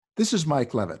This is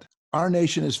Mike Levitt. Our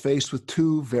nation is faced with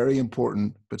two very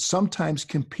important, but sometimes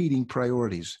competing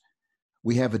priorities.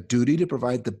 We have a duty to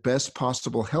provide the best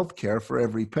possible health care for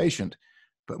every patient,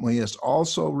 but we must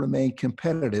also remain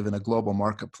competitive in a global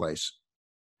marketplace.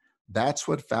 That's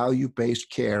what value-based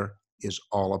care is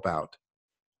all about.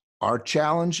 Our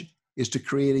challenge is to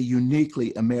create a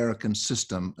uniquely American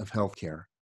system of healthcare.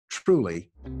 Truly,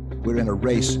 we're in a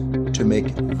race to make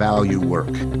value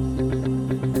work.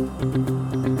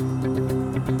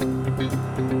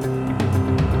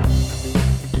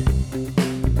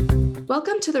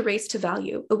 Welcome to The Race to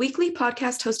Value, a weekly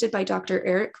podcast hosted by Dr.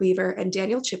 Eric Weaver and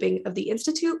Daniel Chipping of the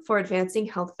Institute for Advancing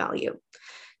Health Value.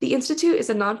 The Institute is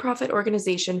a nonprofit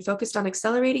organization focused on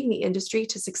accelerating the industry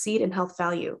to succeed in health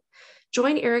value.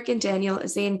 Join Eric and Daniel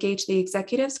as they engage the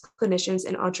executives, clinicians,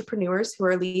 and entrepreneurs who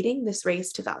are leading this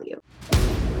race to value.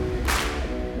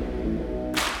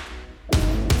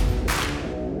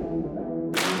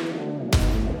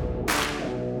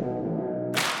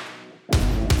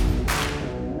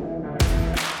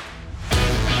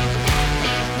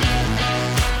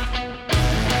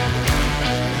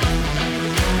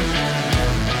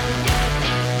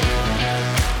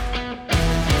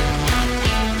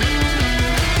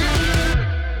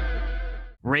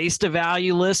 Race to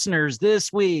Value listeners,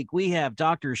 this week we have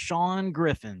Dr. Shawn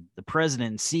Griffin, the president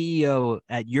and CEO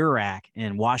at URAC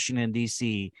in Washington,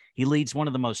 D.C. He leads one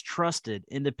of the most trusted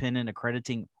independent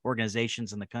accrediting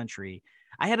organizations in the country.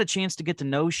 I had a chance to get to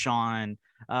know Shawn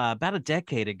about a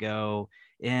decade ago,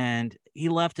 and he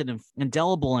left an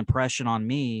indelible impression on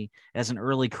me as an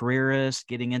early careerist,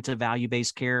 getting into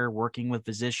value-based care, working with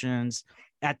physicians.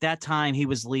 At that time, he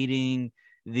was leading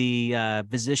the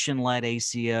physician-led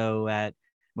ACO at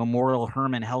Memorial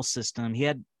Hermann Health System. He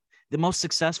had the most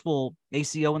successful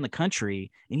ACO in the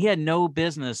country, and he had no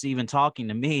business even talking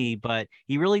to me, but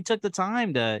he really took the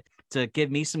time to give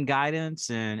me some guidance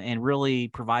and really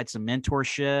provide some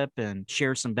mentorship and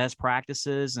share some best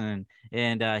practices. And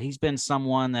he's been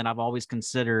someone that I've always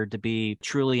considered to be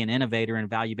truly an innovator in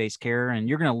value-based care. And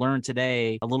you're going to learn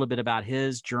today a little bit about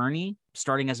his journey,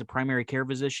 starting as a primary care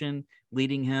physician,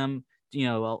 leading him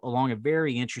along a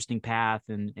very interesting path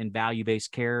in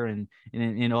value-based care and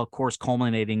of course,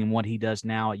 culminating in what he does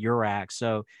now at URAC.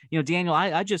 So, Daniel,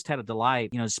 I just had a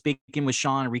delight, speaking with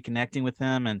Shawn and reconnecting with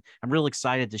him. And I'm really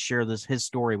excited to share his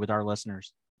story with our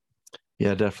listeners.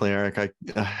 Yeah, definitely, Eric. I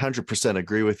 100%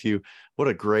 agree with you. What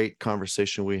a great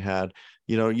conversation we had.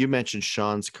 You mentioned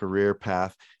Shawn's career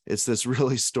path. It's this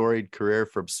really storied career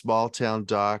from small town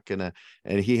doc, and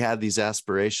he had these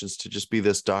aspirations to just be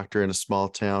this doctor in a small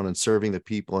town and serving the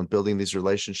people and building these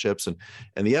relationships, and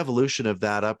the evolution of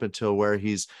that up until where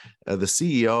he's the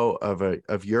CEO of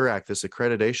URAC, this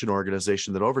accreditation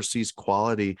organization that oversees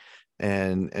quality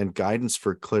and guidance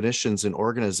for clinicians and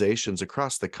organizations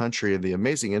across the country, and the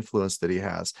amazing influence that he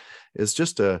has is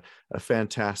just a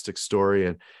fantastic story.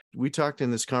 And we talked in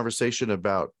this conversation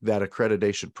about that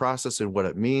accreditation process and what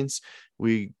it means.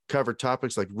 We covered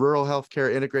topics like rural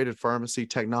healthcare, integrated pharmacy,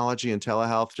 technology, and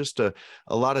telehealth, just a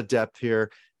lot of depth here.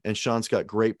 And Shawn's got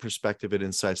great perspective and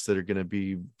insights that are going to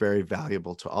be very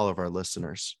valuable to all of our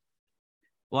listeners.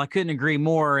 Well, I couldn't agree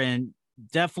more. And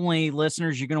definitely,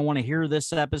 listeners, you're going to want to hear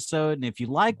this episode. And if you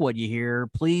like what you hear,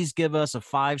 please give us a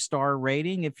 5-star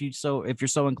rating if you're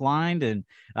so inclined. And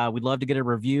we'd love to get a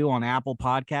review on Apple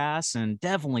Podcasts. And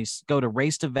definitely go to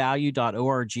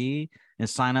racetovalue.org and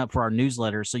sign up for our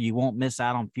newsletter so you won't miss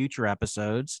out on future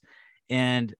episodes.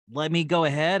 And let me go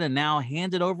ahead and now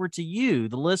hand it over to you,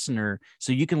 the listener,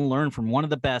 so you can learn from one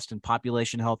of the best in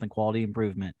population health and quality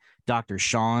improvement, Dr.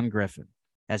 Shawn Griffin,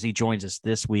 as he joins us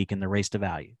this week in the Race to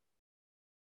Value.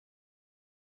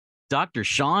 Dr.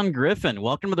 Shawn Griffin,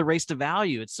 welcome to the Race to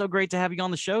Value. It's so great to have you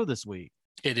on the show this week.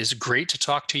 It is great to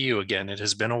talk to you again. It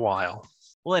has been a while.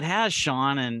 Well, it has,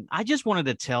 Shawn. And I just wanted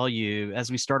to tell you,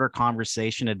 as we start our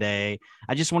conversation today,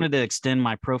 I just wanted to extend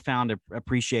my profound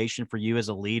appreciation for you as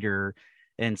a leader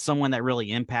and someone that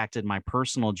really impacted my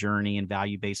personal journey in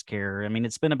value-based care. I mean,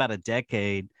 it's been about a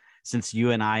decade since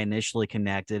you and I initially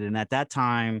connected. And at that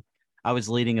time, I was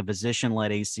leading a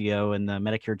physician-led ACO in the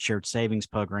Medicare Shared Savings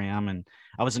Program, and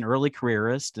I was an early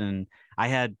careerist, and I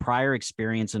had prior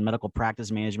experience in medical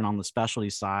practice management on the specialty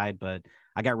side, but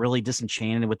I got really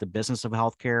disenchanted with the business of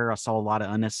healthcare. I saw a lot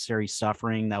of unnecessary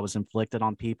suffering that was inflicted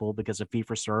on people because of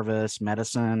fee-for-service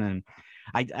medicine, and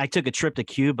I took a trip to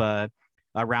Cuba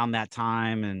around that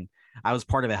time, and I was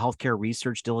part of a healthcare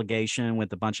research delegation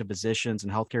with a bunch of physicians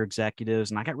and healthcare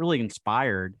executives, and I got really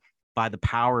inspired by the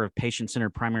power of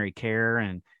patient-centered primary care.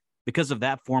 And because of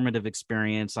that formative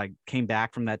experience, I came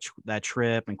back from that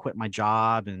trip and quit my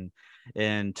job and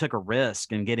and took a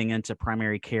risk in getting into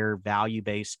primary care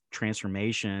value-based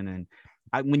transformation.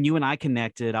 And when you and I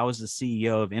connected, I was the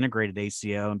CEO of Integrated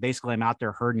ACO, and basically I'm out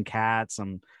there herding cats.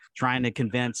 I'm trying to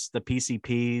convince the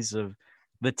PCPs of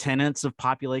the tenets of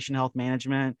population health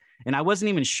management. And I wasn't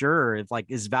even sure if, like,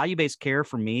 is value-based care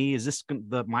for me? Is this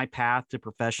my path to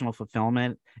professional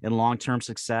fulfillment and long-term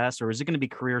success, or is it going to be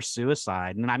career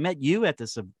suicide? And I met you at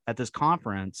this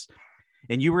conference,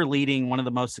 and you were leading one of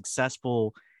the most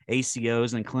successful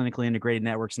ACOs and clinically integrated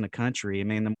networks in the country. I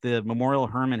mean, the Memorial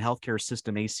Hermann Healthcare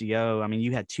System ACO, I mean,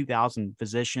 you had 2,000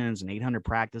 physicians and 800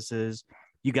 practices.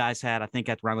 You guys had, I think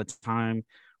at around the time,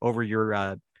 over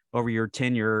your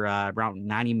tenure, around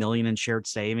 90 million in shared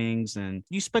savings. And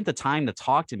you spent the time to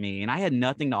talk to me, and I had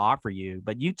nothing to offer you,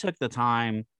 but you took the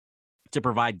time to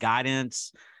provide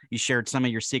guidance. You shared some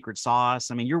of your secret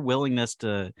sauce. I mean, your willingness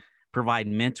to provide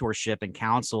mentorship and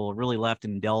counsel really left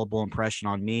an indelible impression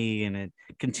on me, and it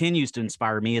continues to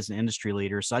inspire me as an industry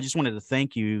leader. So I just wanted to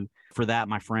thank you for that,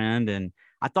 my friend. And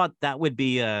I thought that would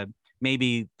be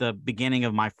maybe the beginning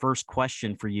of my first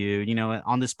question for you. You know,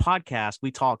 on this podcast,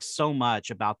 we talk so much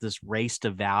about this race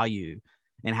to value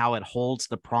and how it holds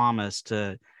the promise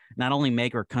to not only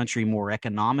make our country more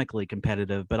economically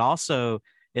competitive, but also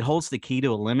it holds the key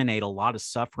to eliminate a lot of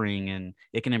suffering, and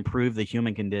it can improve the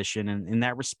human condition. And in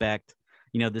that respect,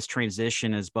 you know, this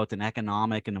transition is both an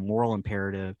economic and a moral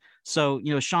imperative. So,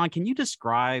 you know, Shawn, can you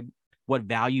describe what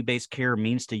value-based care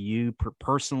means to you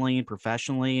personally and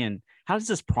professionally? And how does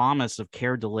this promise of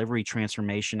care delivery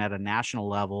transformation at a national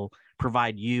level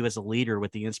provide you as a leader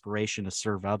with the inspiration to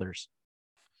serve others?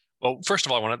 Well, first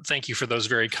of all, I want to thank you for those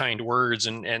very kind words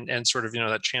and sort of,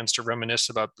 that chance to reminisce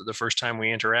about the first time we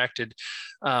interacted.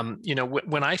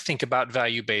 When I think about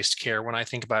value-based care, when I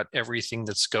think about everything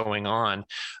that's going on,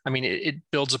 I mean, it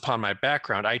builds upon my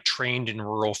background. I trained in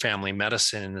rural family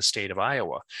medicine in the state of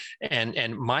Iowa,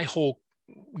 and my whole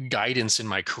guidance in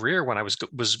my career when I was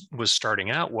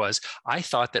starting out was I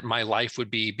thought that my life would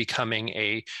be becoming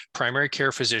a primary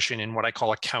care physician in what I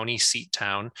call a county seat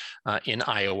town in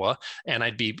Iowa, and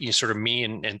I'd be sort of me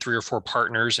and 3 or 4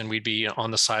 partners, and we'd be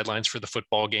on the sidelines for the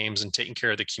football games and taking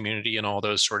care of the community and all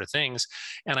those sort of things.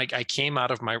 And I came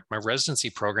out of my residency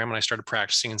program and I started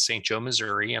practicing in St. Joe,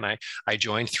 Missouri, and I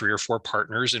joined 3 or 4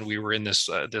 partners, and we were in this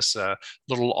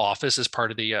little office as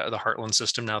part of the Heartland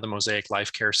system, now the Mosaic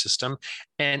Life Care system.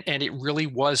 And it really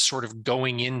was sort of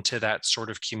going into that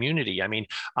sort of community. I mean,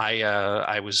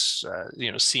 I was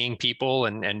seeing people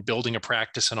and building a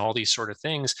practice and all these sort of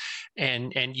things,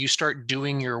 and you start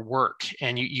doing your work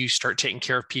and you start taking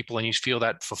care of people and you feel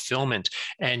that fulfillment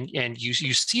and you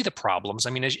see the problems.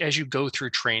 I mean, as you go through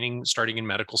training, starting in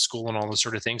medical school and all those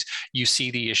sort of things, you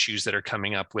see the issues that are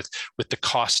coming up with the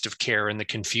cost of care and the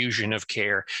confusion of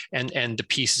care and the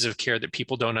pieces of care that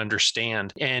people don't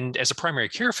understand. And as a primary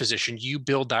care physician, you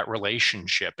build that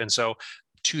relationship. And so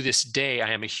to this day, I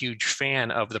am a huge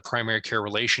fan of the primary care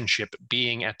relationship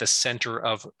being at the center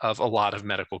of a lot of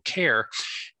medical care.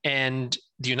 And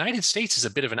the United States is a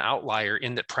bit of an outlier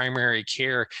in that primary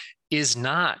care is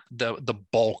not the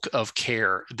bulk of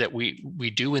care that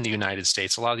we do in the United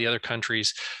States. A lot of the other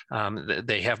countries,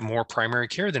 they have more primary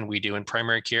care than we do, and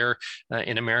primary care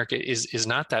in America is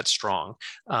not that strong.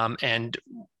 And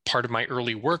part of my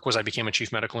early work was I became a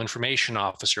chief medical information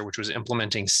officer, which was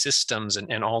implementing systems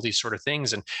and all these sort of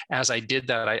things. And as I did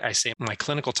that, I say my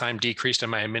clinical time decreased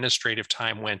and my administrative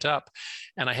time went up.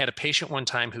 And I had a patient one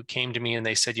time who came to me and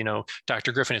they said,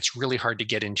 Dr. Griffin, it's really hard to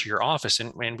get into your office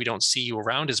and we don't see you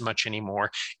around as much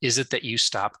anymore. Is it that you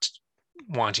stopped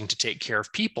wanting to take care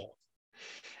of people?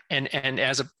 And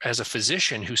as a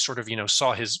physician who sort of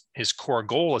saw his core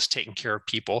goal as taking care of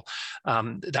people,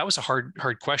 that was a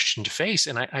hard question to face.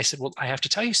 And I said, well, I have to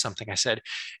tell you something. I said,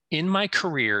 in my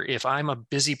career, if I'm a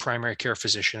busy primary care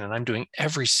physician and I'm doing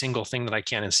every single thing that I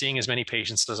can and seeing as many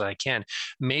patients as I can,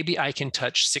 maybe I can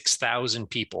touch 6,000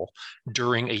 people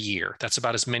during a year. That's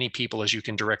about as many people as you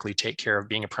can directly take care of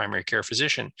being a primary care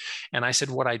physician. And I said,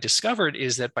 what I discovered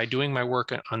is that by doing my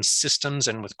work on systems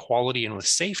and with quality and with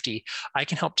safety, I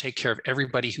can help take care of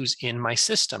everybody who's in my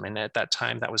system. And at that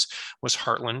time, that was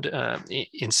Heartland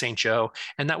in St. Joe,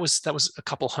 and that was a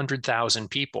couple 100,000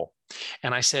 people.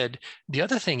 And I said, the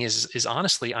other thing is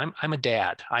honestly, I'm a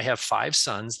dad. I have 5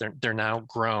 sons. They're now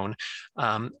grown.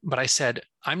 But I said,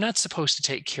 I'm not supposed to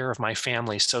take care of my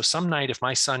family. So some night, if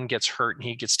my son gets hurt and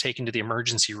he gets taken to the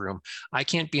emergency room, I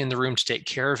can't be in the room to take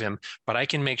care of him, but I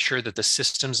can make sure that the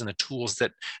systems and the tools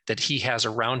that he has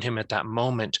around him at that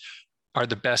moment are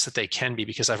the best that they can be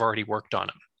because I've already worked on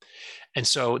them. And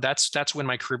so that's when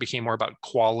my career became more about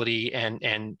quality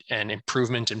and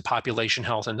improvement in population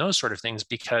health and those sort of things,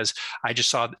 because I just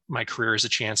saw my career as a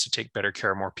chance to take better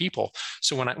care of more people.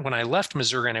 So when I left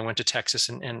Missouri and I went to Texas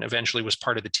and eventually was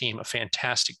part of the team, a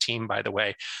fantastic team, by the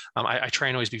way. I try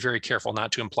and always be very careful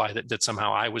not to imply that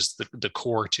somehow I was the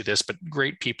core to this, but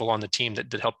great people on the team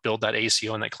that helped build that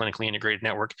ACO and that clinically integrated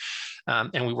network.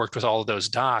 And we worked with all of those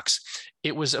docs.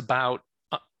 It was about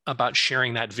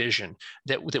sharing that vision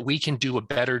that we can do a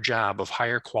better job of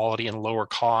higher quality and lower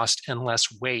cost and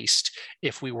less waste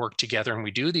if we work together and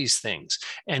we do these things.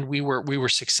 And we were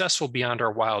successful beyond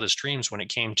our wildest dreams when it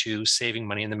came to saving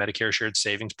money in the Medicare Shared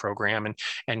Savings Program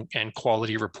and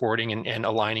quality reporting and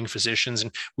aligning physicians.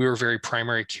 And we were a very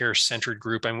primary care centered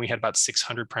group, and we had about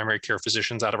 600 primary care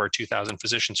physicians out of our 2,000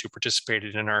 physicians who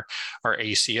participated in our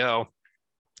ACO.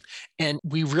 And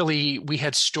we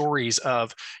had stories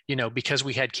of, because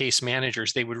we had case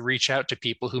managers, they would reach out to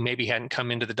people who maybe hadn't come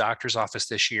into the doctor's office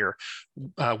this year,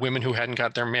 women who hadn't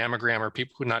got their mammogram or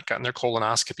people who had not gotten their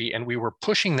colonoscopy. And we were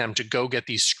pushing them to go get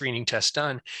these screening tests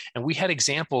done. And we had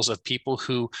examples of people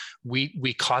who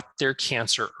we caught their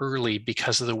cancer early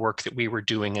because of the work that we were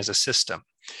doing as a system.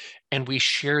 And we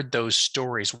shared those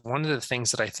stories. One of the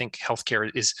things that I think healthcare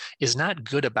is not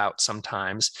good about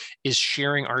sometimes is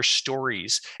sharing our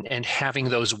stories and having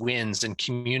those wins and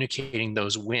communicating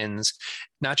those wins,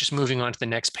 not just moving on to the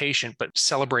next patient, but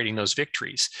celebrating those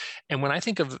victories. And when I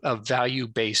think of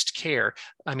value-based care,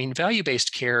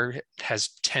 value-based care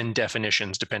has 10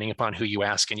 definitions depending upon who you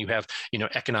ask. And you have,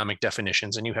 economic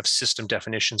definitions and you have system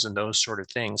definitions and those sort of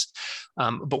things.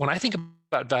 But when I think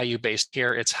about value-based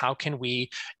care, it's how can we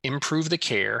improve the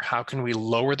care? How can we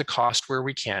lower the cost where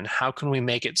we can? How can we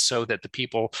make it so that the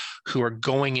people who are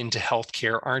going into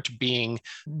healthcare aren't being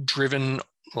driven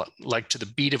like to the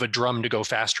beat of a drum to go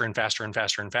faster and faster and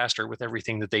faster and faster with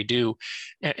everything that they do?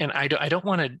 And I don't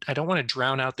want to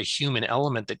drown out the human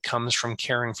element that comes from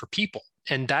caring for people.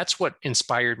 And that's what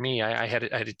inspired me. I had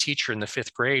a teacher in the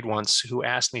 5th grade once who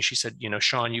asked me, she said,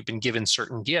 Shawn, you've been given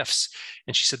certain gifts.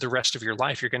 And she said, the rest of your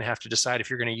life, you're going to have to decide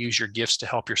if you're going to use your gifts to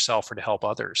help yourself or to help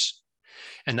others.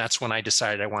 And that's when I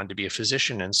decided I wanted to be a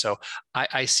physician. And so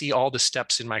I see all the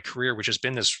steps in my career, which has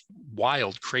been this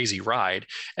wild, crazy ride,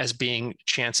 as being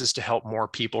chances to help more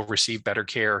people receive better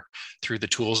care through the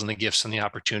tools and the gifts and the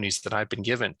opportunities that I've been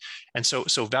given. And so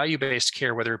value-based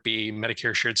care, whether it be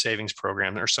Medicare Shared Savings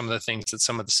Program or some of the things that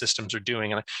some of the systems are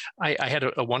doing. And I had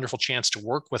a wonderful chance to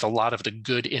work with a lot of the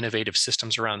good, innovative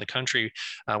systems around the country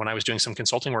when I was doing some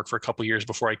consulting work for a couple of years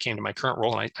before I came to my current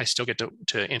role. And I still get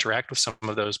to interact with some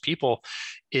of those people.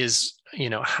 Is,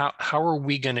 how are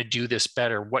we going to do this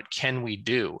better? What can we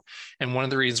do? And one of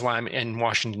the reasons why I'm in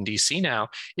Washington, D.C. now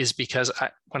is because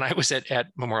when I was at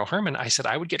Memorial Hermann, I said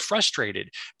I would get frustrated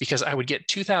because I would get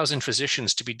 2,000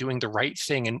 physicians to be doing the right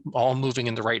thing and all moving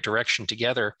in the right direction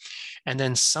together. And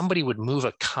then somebody would move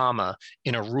a comma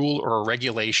in a rule or a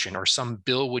regulation, or some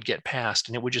bill would get passed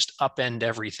and it would just upend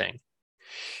everything.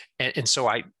 And so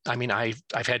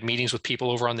I've had meetings with people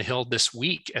over on the Hill this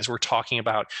week as we're talking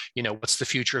about, what's the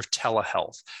future of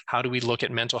telehealth? How do we look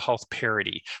at mental health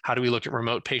parity? How do we look at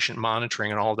remote patient monitoring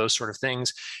and all those sort of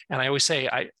things? And I always say,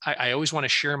 I always want to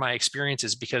share my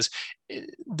experiences because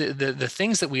the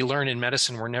things that we learn in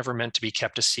medicine were never meant to be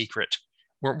kept a secret.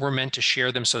 We're meant to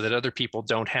share them so that other people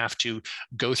don't have to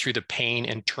go through the pain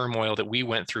and turmoil that we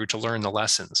went through to learn the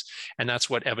lessons. And that's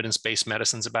what evidence-based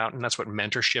medicine is about. And that's what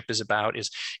mentorship is about,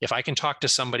 is if I can talk to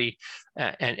somebody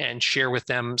and share with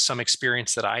them some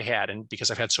experience that I had, and because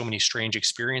I've had so many strange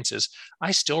experiences,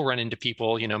 I still run into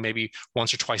people, maybe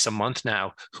once or twice a month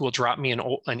now, who will drop me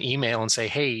an email and say,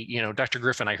 hey, Dr.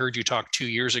 Griffin, I heard you talk 2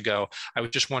 years ago. I was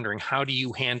just wondering, how do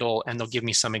you handle, and they'll give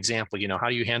me some example, how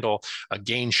do you handle a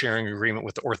gain sharing agreement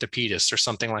with the orthopedist or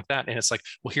something like that? And it's like,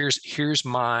 well, here's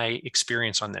my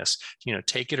experience on this,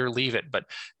 take it or leave it. But,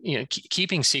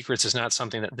 keeping secrets is not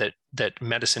something that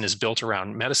medicine is built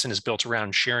around. Medicine is built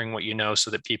around sharing what you know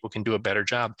so that people can do a better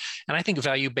job. And I think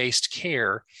value-based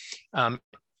care,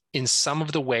 in some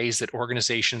of the ways that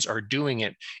organizations are doing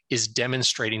it, is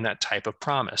demonstrating that type of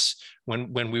promise.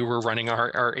 When we were running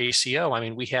our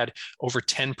ACO, we had over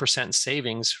 10%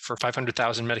 savings for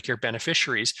 500,000 Medicare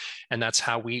beneficiaries, and that's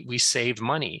how we save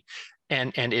money.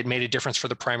 And it made a difference for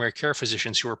the primary care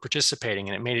physicians who were participating,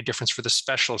 and it made a difference for the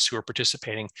specialists who were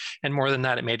participating. And more than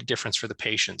that, it made a difference for the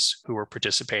patients who were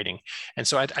participating. And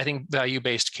so I think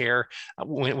value-based care,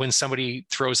 when somebody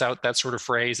throws out that sort of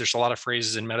phrase, there's a lot of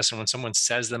phrases in medicine. When someone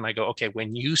says them, I go, okay,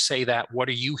 when you say that, what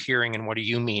are you hearing and what are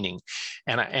you meaning?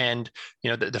 And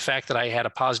the fact that I had a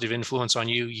positive influence on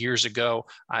you years ago,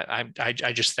 I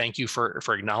just thank you for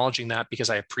acknowledging that, because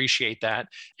I appreciate that.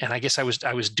 And I guess I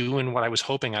was doing what I was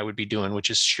hoping I would be doing, which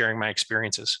is sharing my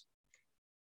experiences.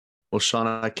 Well, Shawn,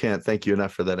 I can't thank you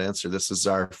enough for that answer. This is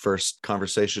our first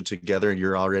conversation together, and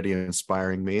you're already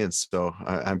inspiring me. And so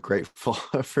I'm grateful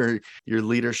for your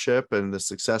leadership and the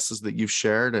successes that you've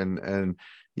shared. And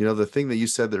the thing that you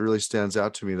said that really stands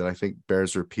out to me that I think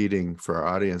bears repeating for our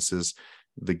audience is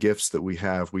the gifts that we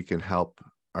have. We can help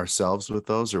ourselves with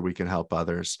those, or we can help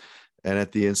others. And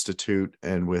at the Institute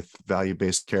and with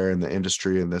value-based care in the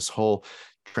industry and this whole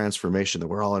transformation that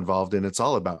we're all involved in, it's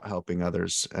all about helping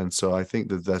others. And so I think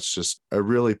that that's just a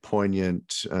really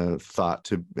poignant thought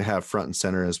to have front and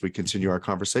center as we continue our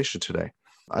conversation today.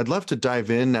 I'd love to dive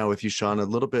in now with you, Shawn, a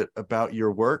little bit about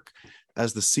your work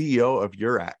as the CEO of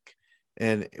URAC.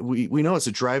 And we know it's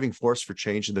a driving force for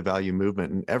change in the value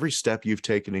movement, and every step you've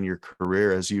taken in your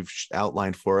career, as you've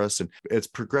outlined for us, and it's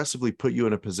progressively put you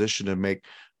in a position to make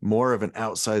more of an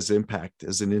outsized impact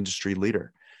as an industry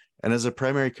leader. And as a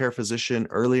primary care physician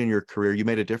early in your career, you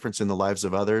made a difference in the lives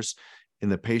of others, in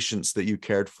the patients that you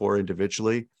cared for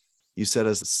individually. You said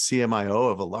as a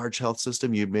CMIO of a large health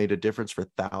system, you made a difference for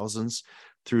thousands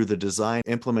through the design,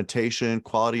 implementation,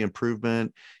 quality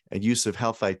improvement, and use of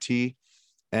health IT.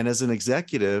 And as an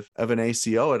executive of an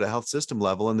ACO at a health system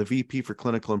level and the VP for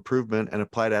clinical improvement and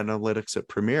applied analytics at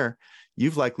Premier,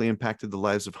 you've likely impacted the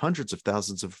lives of hundreds of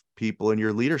thousands of people in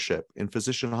your leadership in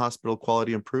physician hospital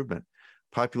quality improvement,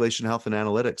 population health and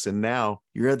analytics. And now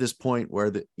you're at this point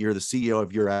where you're the CEO of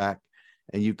URAC,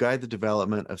 and you guide the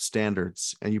development of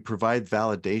standards, and you provide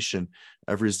validation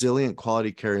of resilient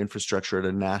quality care infrastructure at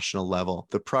a national level.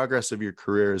 The progress of your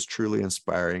career is truly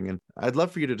inspiring. And I'd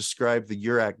love for you to describe the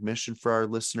URAC mission for our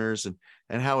listeners,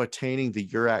 and how attaining the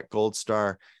URAC Gold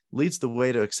Star leads the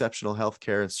way to exceptional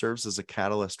healthcare and serves as a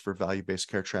catalyst for value-based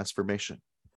care transformation.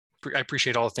 I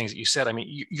appreciate all the things that you said. I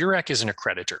mean, URAC is an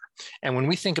accreditor. And when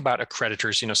we think about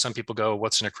accreditors, some people go,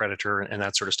 what's an accreditor and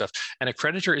that sort of stuff. An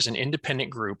accreditor is an independent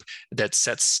group that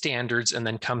sets standards and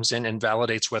then comes in and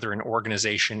validates whether an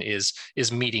organization is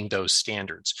meeting those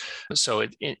standards. So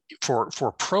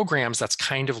for programs, that's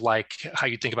kind of like how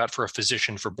you think about for a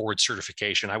physician for board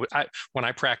certification. When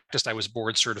I practiced, I was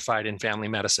board certified in family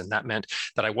medicine. That meant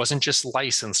that I wasn't just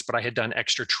licensed, but I had done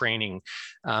extra training.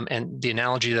 And the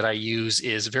analogy that I use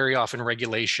is very often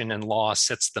regulation and law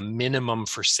sets the minimum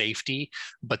for safety,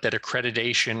 but that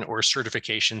accreditation or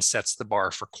certification sets the bar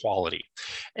for quality.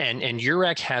 And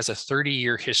URAC has a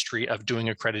 30-year history of doing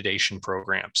accreditation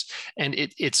programs. And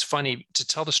it's funny to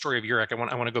tell the story of URAC.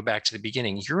 I want to go back to the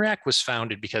beginning. URAC was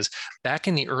founded because back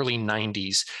in the early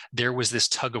 90s, there was this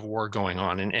tug of war going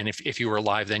on. And if you were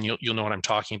alive, then you'll know what I'm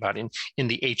talking about in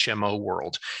the HMO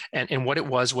world. And what it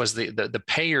was the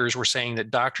payers were saying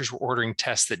that doctors were ordering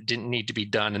tests that didn't need to be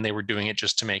done, and they were doing it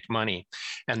just to make money.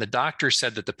 And the doctors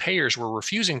said that the payers were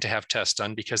refusing to have tests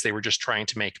done because they were just trying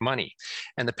to make money.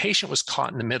 And the patient was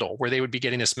caught in the middle, where they would be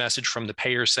getting this message from the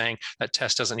payer saying that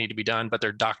test doesn't need to be done, but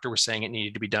their doctor was saying it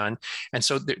needed to be done. And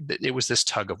so it was this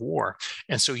tug of war.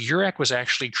 And so URAC was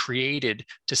actually created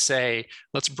to say,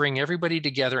 let's bring everybody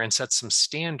together and set some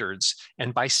standards.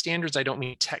 And by standards, I don't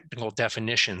mean technical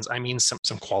definitions. I mean some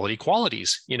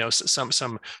qualities,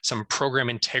 some program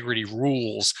integrity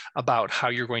rules about how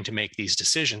you're going to make these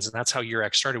decisions. And that's how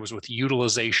URAC started, was with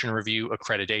utilization review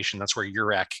accreditation. That's where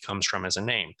URAC comes from as a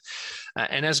name.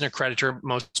 And as an accreditor,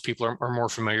 most people are more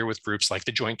familiar with groups like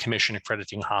the Joint Commission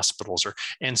accrediting hospitals, or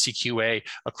NCQA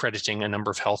accrediting a number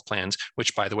of health plans,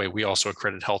 which, by the way, we also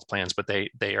accredit health plans, but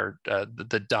they are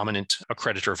the dominant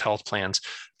accreditor of health plans.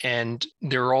 And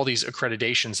there are all these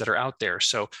accreditations that are out there.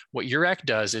 So what URAC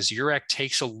does is URAC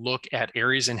takes a look at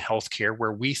areas in healthcare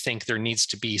where we think there needs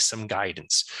to be some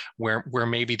guidance, where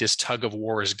maybe this tug of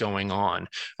war is going on.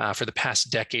 For the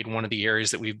past decade, one of the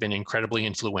areas that we've been incredibly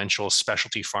influential is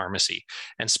specialty pharmacy.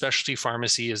 And specialty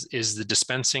pharmacy is the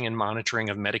dispensing and monitoring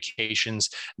of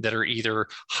medications that are either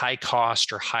high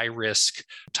cost or high risk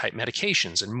type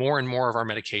medications. And more of our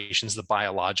medications, the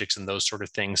biologics and those sort of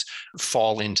things,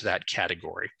 fall into that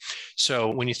category. So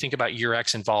when you think about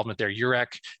URAC's involvement there,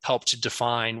 URAC helped to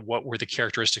define what were the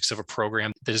characteristics of a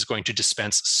program that is going to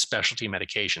dispense specialty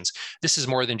medications. This is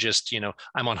more than just,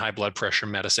 I'm on high blood pressure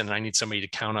medicine and I need somebody to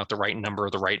count out the right number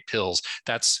of the right pills.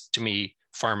 That's, to me,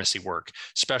 pharmacy work.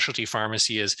 Specialty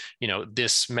pharmacy is,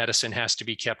 this medicine has to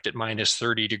be kept at minus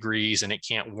 30 degrees and it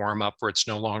can't warm up or it's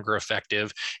no longer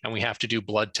effective. And we have to do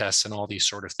blood tests and all these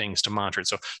sort of things to monitor it.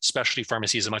 So specialty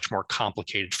pharmacy is a much more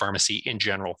complicated pharmacy in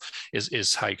general,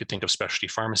 is how you could think of specialty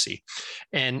pharmacy.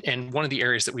 And one of the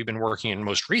areas that we've been working in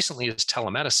most recently is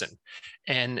telemedicine.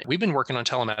 And we've been working on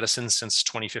telemedicine since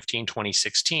 2015,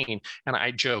 2016. And I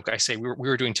joke, I say we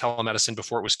were doing telemedicine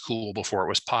before it was cool, before it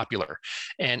was popular.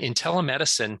 And in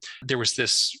telemedicine, there was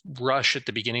this rush at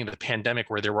the beginning of the pandemic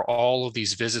where there were all of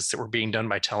these visits that were being done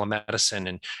by telemedicine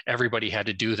and everybody had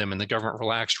to do them and the government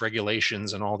relaxed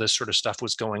regulations and all this sort of stuff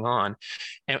was going on.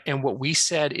 And what we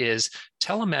said is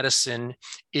telemedicine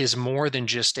is more than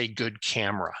just a good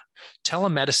camera.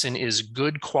 Telemedicine is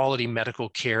good quality medical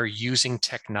care using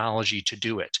technology to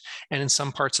do it. And in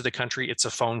some parts of the country, it's a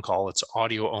phone call, it's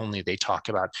audio only they talk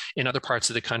about. In other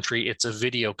parts of the country, it's a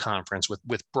video conference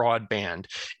with broadband.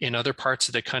 In other parts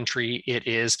of the country, it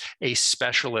is a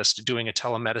specialist doing a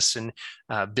telemedicine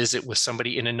visit with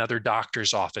somebody in another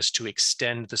doctor's office to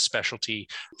extend the specialty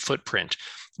footprint.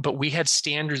 But we had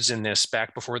standards in this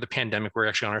back before the pandemic. We're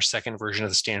actually on our second version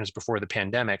of the standards before the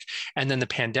pandemic. And then the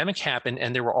pandemic happened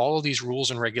and there were all of these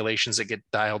rules and regulations that get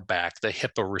dialed back, the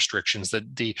HIPAA restrictions,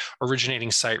 the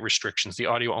originating site restrictions, the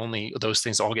audio only, those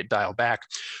things all get dialed back.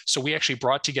 So we actually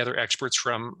brought together experts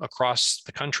from across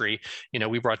the country.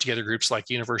 We brought together groups like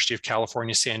University of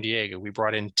California, San Diego. We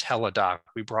brought in Teladoc.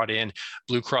 We brought in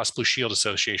Blue Cross Blue Shield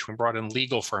Association. We brought in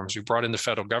legal firms. We brought in the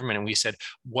federal government. And we said,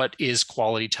 what is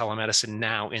quality telemedicine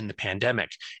now in the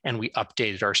pandemic? And we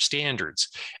updated our standards.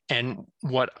 And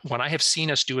what I have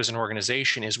seen us do as an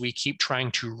organization is we keep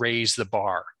trying to raise the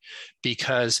bar,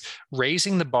 because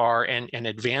raising the bar and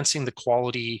advancing the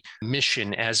quality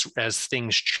mission as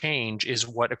things change is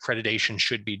what accreditation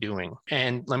should be doing.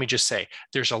 And let me just say,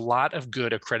 there's a lot of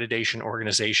good accreditation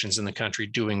organizations in the country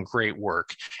doing great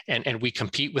work. And we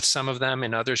compete with some of them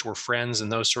and others, we're friends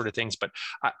and those sort of things. But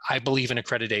I believe in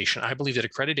accreditation. I believe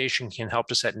that accreditation can help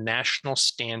to set national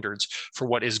standards for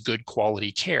what is good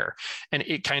quality care. And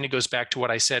it kind of goes back to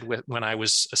what I said when I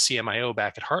was a CMIO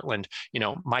back at Heartland.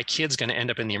 My kid's going to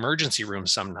end up in the emergency room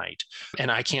some night and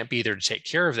I can't be there to take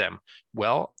care of them.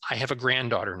 Well, I have a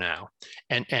granddaughter now,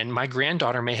 and my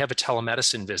granddaughter may have a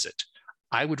telemedicine visit.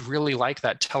 I would really like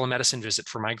that telemedicine visit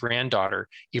for my granddaughter,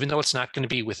 even though it's not going to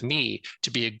be with me, to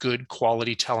be a good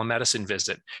quality telemedicine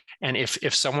visit. And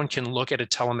if someone can look at a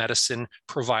telemedicine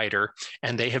provider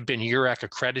and they have been URAC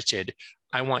accredited,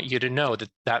 I want you to know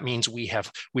that means we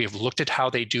have looked at how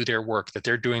they do their work, that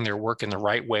they're doing their work in the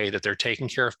right way, that they're taking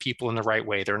care of people in the right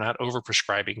way. They're not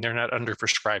overprescribing, they're not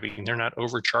underprescribing, they're not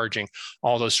overcharging,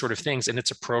 all those sort of things. And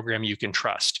it's a program you can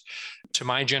trust. To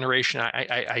my generation,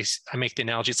 I make the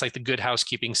analogy, it's like the good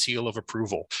housekeeping seal of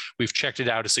approval. We've checked it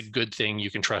out. It's a good thing.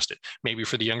 You can trust it. Maybe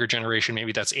for the younger generation,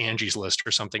 maybe that's Angie's List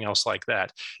or something else like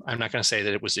that. I'm not going to say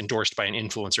that it was endorsed by an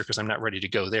influencer because I'm not ready to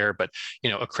go there. But,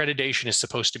 accreditation is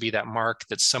supposed to be that mark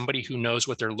that somebody who knows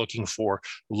what they're looking for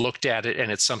looked at it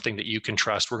and it's something that you can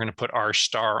trust. We're going to put our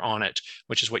star on it,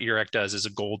 which is what URAC does, is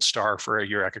a gold star for a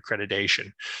URAC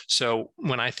accreditation. So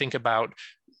when I think about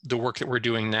the work that we're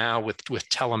doing now with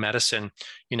telemedicine,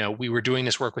 we were doing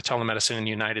this work with telemedicine in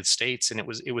the United States, and it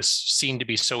was seen to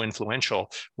be so influential.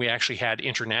 We actually had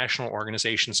international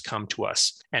organizations come to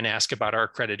us and ask about our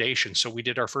accreditation. So we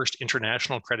did our first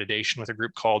international accreditation with a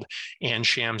group called Ann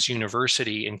Shams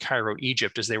University in Cairo,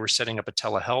 Egypt, as they were setting up a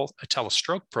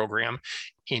telestroke program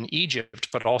in Egypt,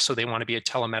 but also they want to be a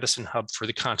telemedicine hub for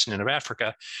the continent of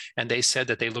Africa. And they said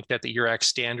that they looked at the URAC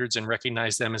standards and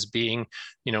recognized them as being,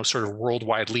 sort of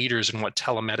worldwide leaders in what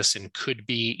telemedicine could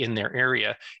be in their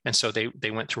area. And so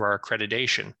they went through our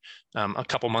accreditation. A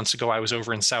couple months ago, I was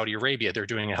over in Saudi Arabia. They're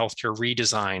doing a healthcare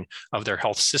redesign of their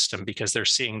health system because they're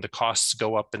seeing the costs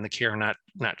go up and the care not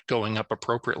going up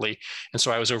appropriately. And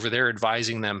so I was over there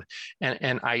advising them.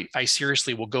 And I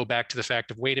seriously will go back to the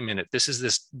fact of, wait a minute, this is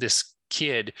this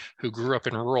kid who grew up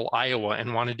in rural Iowa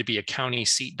and wanted to be a county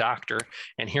seat doctor.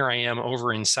 And here I am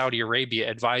over in Saudi Arabia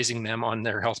advising them on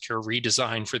their healthcare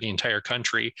redesign for the entire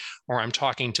country. Or I'm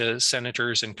talking to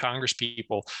senators and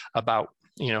congresspeople about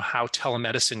how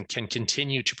telemedicine can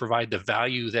continue to provide the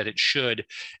value that it should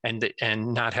and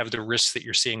not have the risks that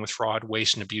you're seeing with fraud,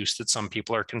 waste, and abuse that some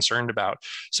people are concerned about.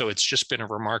 So it's just been a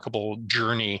remarkable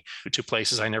journey to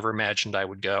places I never imagined I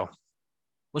would go.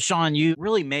 Well, Shawn, you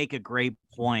really make a great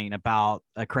point about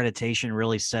accreditation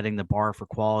really setting the bar for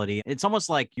quality. It's almost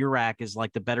like URAC is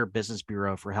like the Better Business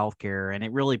Bureau for healthcare, and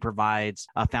it really provides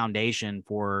a foundation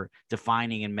for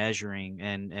defining and measuring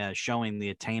and showing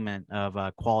the attainment of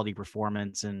quality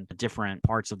performance in different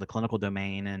parts of the clinical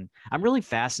domain. And I'm really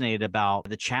fascinated about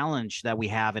the challenge that we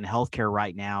have in healthcare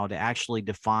right now to actually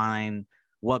define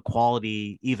what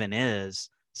quality even is,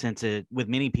 since with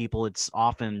many people, it's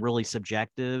often really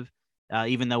subjective.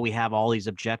 Even though we have all these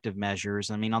objective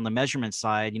measures. I mean, on the measurement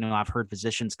side, I've heard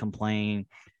physicians complain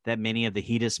that many of the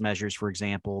HEDIS measures, for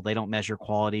example, they don't measure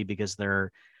quality because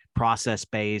they're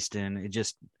process-based, and it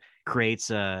just creates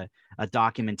a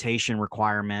documentation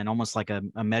requirement, almost like a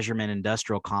measurement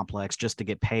industrial complex just to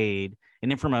get paid. And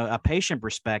then from a patient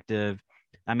perspective,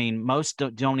 I mean, most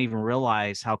don't even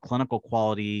realize how clinical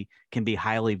quality can be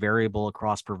highly variable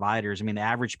across providers. I mean, the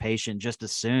average patient just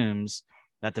assumes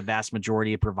that the vast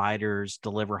majority of providers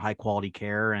deliver high quality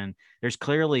care. And there's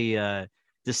clearly a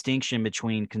distinction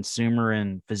between consumer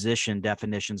and physician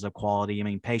definitions of quality. I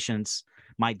mean, patients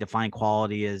might define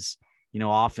quality as,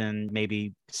 often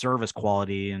maybe service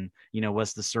quality. And,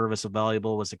 was the service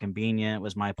available? Was it convenient?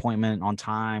 Was my appointment on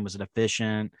time? Was it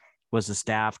efficient? Was the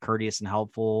staff courteous and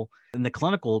helpful? And the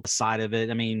clinical side of it,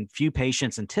 I mean, few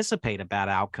patients anticipate a bad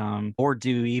outcome or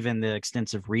do even the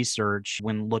extensive research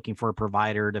when looking for a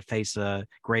provider to face a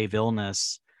grave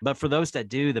illness. But for those that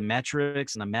do, the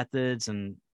metrics and the methods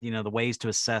and the ways to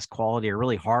assess quality are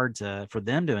really hard for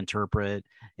them to interpret,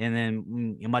 and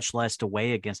then much less to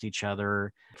weigh against each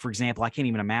other. For example, I can't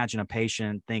even imagine a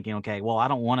patient thinking, okay, well, I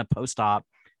don't want a post-op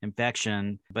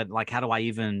infection, but like, how do I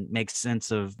even make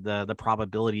sense of the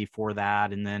probability for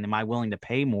that? And then am I willing to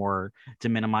pay more to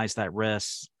minimize that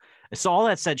risk? So all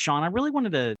that said, Shawn, I really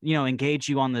wanted to, engage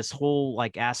you on this whole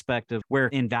like aspect of where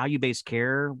in value-based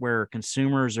care, where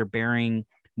consumers are bearing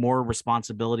more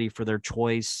responsibility for their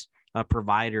choice of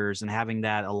providers and having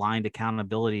that aligned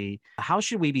accountability. How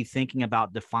should we be thinking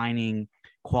about defining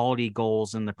quality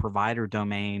goals in the provider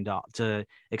domain to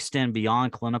extend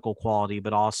beyond clinical quality,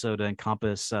 but also to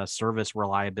encompass service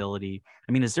reliability?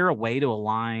 I mean, is there a way to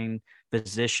align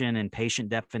physician and patient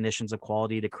definitions of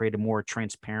quality to create a more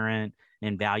transparent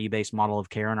and value-based model of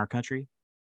care in our country?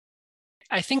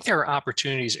 I think there are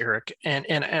opportunities, Eric, and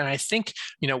I think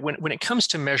when it comes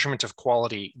to measurement of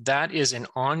quality, that is an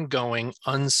ongoing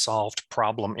unsolved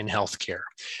problem in healthcare,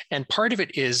 and part of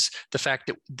it is the fact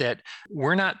that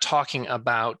we're not talking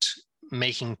about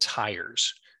making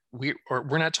tires.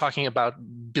 We're not talking about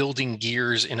building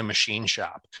gears in a machine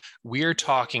shop. We're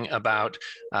talking about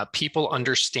people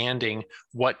understanding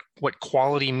what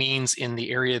quality means in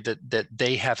the area that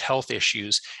they have health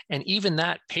issues. And even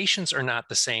that, patients are not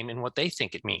the same in what they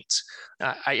think it means.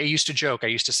 I used to joke, I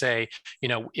used to say,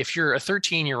 if you're a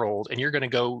 13-year-old and you're going to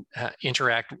go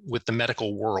interact with the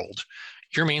medical world,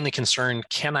 you're mainly concerned,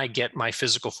 can I get my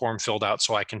physical form filled out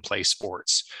so I can play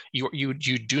sports? You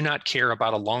do not care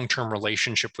about a long-term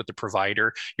relationship with the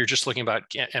provider. You're just looking about,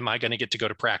 am I going to get to go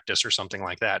to practice or something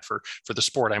like that for the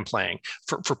sport I'm playing,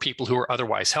 for people who are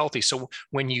otherwise healthy. So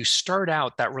when you start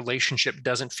out, that relationship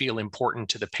doesn't feel important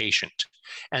to the patient.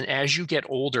 And as you get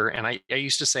older, and I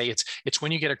used to say it's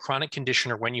when you get a chronic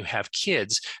condition or when you have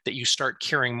kids that you start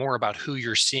caring more about who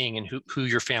you're seeing and who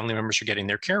your family members are getting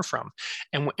their care from.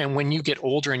 And when you get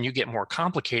older and you get more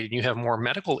complicated, you have more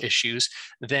medical issues,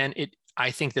 then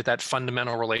I think that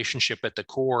fundamental relationship at the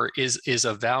core is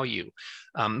of value.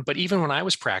 But even when I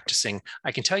was practicing,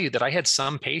 I can tell you that I had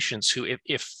some patients who,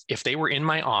 if they were in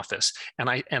my office and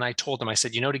I told them, I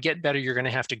said, to get better, you're going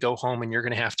to have to go home and you're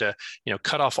going to have to,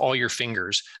 cut off all your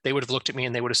fingers. They would have looked at me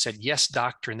and they would have said, yes,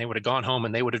 doctor. And they would have gone home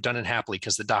and they would have done it happily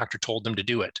because the doctor told them to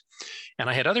do it. And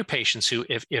I had other patients who,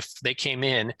 if they came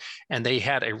in and they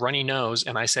had a runny nose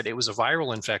and I said it was a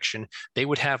viral infection, they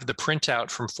would have the printout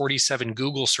from 47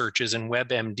 Google searches and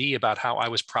WebMD about how I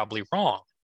was probably wrong.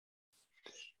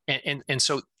 And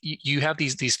so you have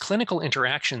these clinical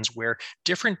interactions where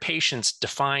different patients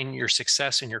define your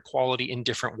success and your quality in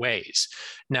different ways.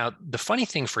 Now, the funny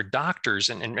thing for doctors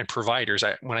and providers,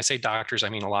 when I say doctors, I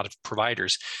mean a lot of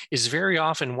providers, is very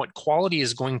often what quality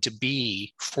is going to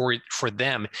be for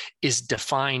them is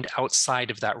defined outside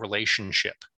of that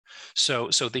relationship. So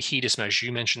the HEDIS measures,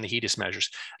 you mentioned the HEDIS measures.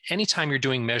 Anytime you're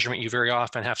doing measurement, you very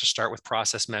often have to start with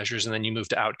process measures and then you move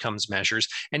to outcomes measures.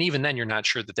 And even then, you're not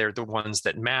sure that they're the ones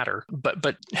that matter.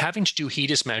 But having to do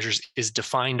HEDIS measures is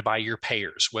defined by your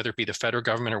payers, whether it be the federal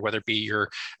government or whether it be your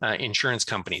insurance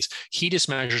companies. HEDIS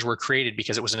measures were created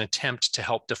because it was an attempt to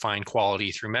help define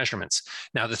quality through measurements.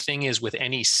 Now, the thing is, with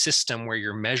any system where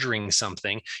you're measuring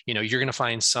something, you're going to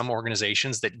find some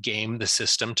organizations that game the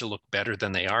system to look better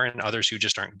than they are and others who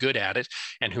just aren't good at it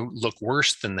and who look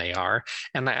worse than they are.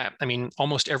 And I mean,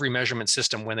 almost every measurement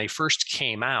system, when they first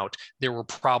came out, there were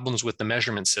problems with the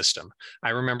measurement system.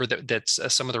 I remember that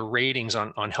some of the ratings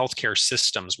on healthcare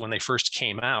systems, when they first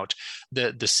came out,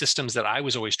 the systems that I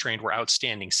was always trained were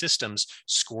outstanding systems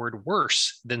scored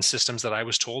worse than systems that I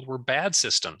was told were bad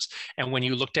systems. And when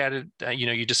you looked at it,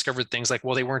 you discovered things like,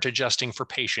 well, they weren't adjusting for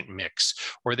patient mix,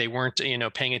 or they weren't,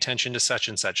 paying attention to such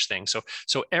and such things.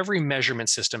 So every measurement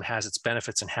system has its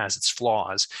benefits and has its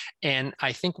flaws. And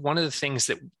I think one of the things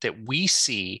that we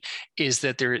see is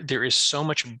that there is so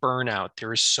much burnout.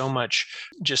 There is so much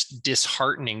just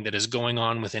disheartening that is going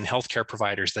on within healthcare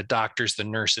providers, the doctors, the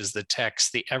nurses, the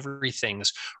techs, the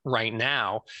everythings right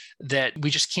now, that we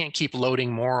just can't keep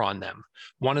loading more on them.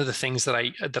 One of the things that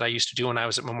I used to do when I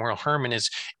was at Memorial Hermann is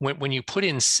when you put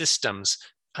in systems,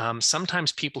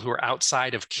 sometimes people who are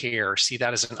outside of care see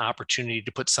that as an opportunity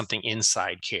to put something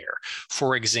inside care.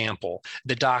 For example,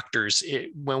 the doctors,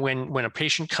 when a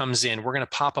patient comes in, we're going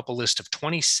to pop up a list of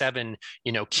 27,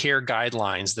 care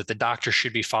guidelines that the doctor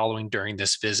should be following during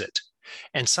this visit.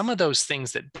 And some of those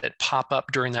things that pop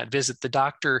up during that visit, the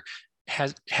doctor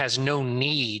has no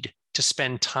need to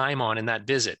spend time on in that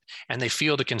visit. And they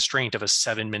feel the constraint of a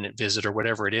 7-minute visit or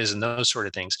whatever it is, and those sort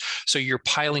of things. So you're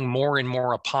piling more and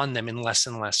more upon them in less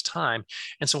and less time.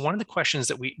 And so one of the questions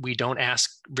that we don't ask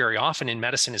very often in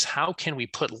medicine is, how can we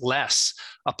put less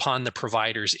upon the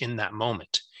providers in that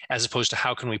moment, as opposed to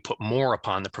how can we put more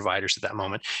upon the providers at that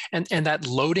moment? And that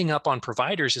loading up on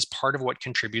providers is part of what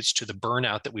contributes to the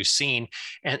burnout that we've seen,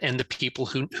 and the people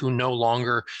who no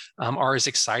longer are as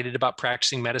excited about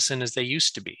practicing medicine as they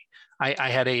used to be.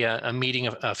 I had a meeting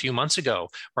a few months ago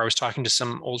where I was talking to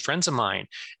some old friends of mine,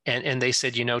 and they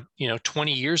said,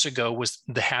 20 years ago was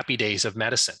the happy days of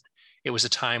medicine. It was a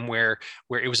time where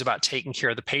it was about taking care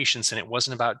of the patients, and it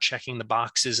wasn't about checking the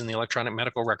boxes in the electronic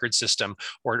medical record system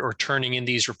or turning in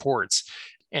these reports.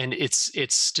 And it's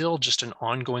still just an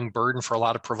ongoing burden for a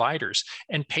lot of providers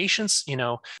and patients.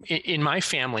 In my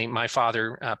family, my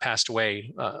father passed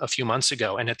away a few months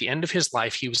ago. And at the end of his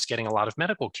life, he was getting a lot of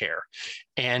medical care.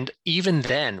 And even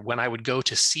then, when I would go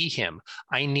to see him,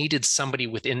 I needed somebody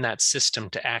within that system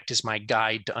to act as my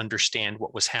guide to understand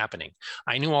what was happening.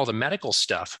 I knew all the medical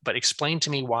stuff, but explain to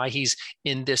me why he's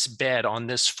in this bed on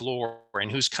this floor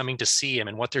and who's coming to see him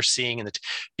and what they're seeing.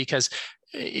 Because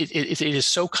it is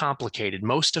so complicated.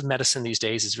 Most of medicine these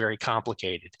days is very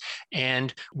complicated.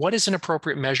 And what is an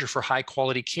appropriate measure for high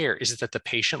quality care? Is it that the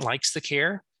patient likes the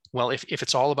care? Well, if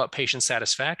it's all about patient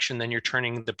satisfaction, then you're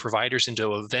turning the providers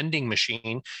into a vending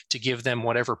machine to give them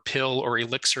whatever pill or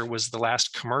elixir was the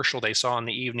last commercial they saw on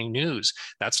the evening news.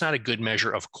 That's not a good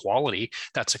measure of quality.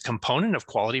 That's a component of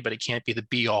quality, but it can't be the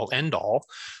be all end all.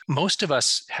 Most of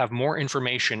us have more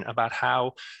information about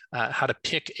how to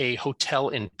pick a hotel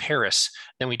in Paris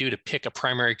than we do to pick a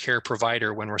primary care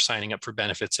provider when we're signing up for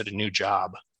benefits at a new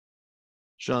job.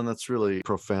 Shawn, that's really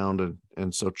profound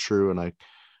and so true. And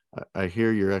I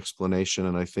hear your explanation,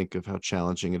 and I think of how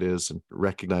challenging it is, and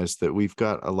recognize that we've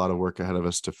got a lot of work ahead of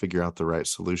us to figure out the right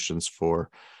solutions for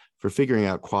figuring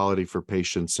out quality for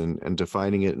patients and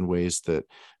defining it in ways that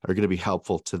are going to be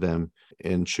helpful to them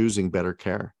in choosing better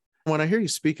care. When I hear you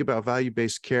speak about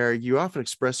value-based care, you often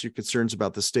express your concerns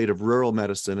about the state of rural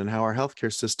medicine and how our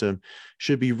healthcare system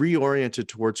should be reoriented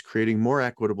towards creating more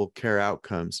equitable care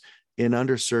outcomes in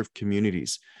underserved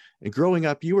communities. And growing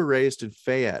up, you were raised in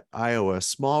Fayette, Iowa, a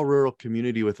small rural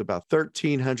community with about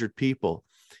 1,300 people.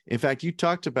 In fact, you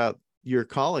talked about your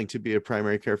calling to be a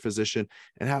primary care physician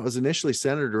and how it was initially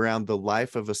centered around the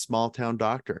life of a small town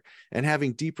doctor and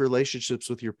having deep relationships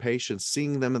with your patients,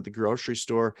 seeing them at the grocery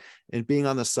store and being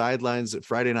on the sidelines at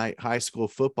Friday night high school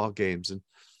football games. And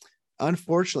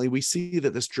unfortunately, we see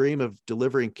that this dream of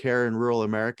delivering care in rural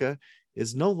America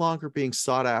is no longer being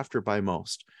sought after by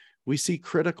most. We see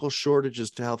critical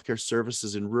shortages to healthcare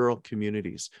services in rural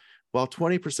communities. While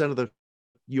 20% of the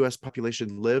U.S.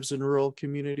 population lives in rural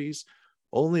communities,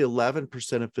 only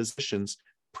 11% of physicians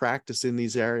practice in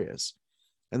these areas.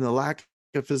 And the lack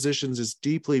of physicians is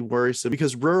deeply worrisome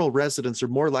because rural residents are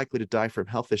more likely to die from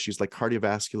health issues like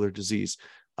cardiovascular disease,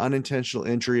 unintentional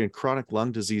injury, and chronic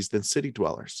lung disease than city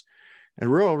dwellers.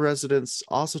 And rural residents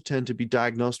also tend to be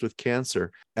diagnosed with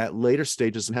cancer at later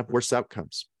stages and have worse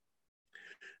outcomes.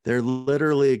 They're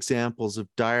literally examples of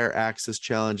dire access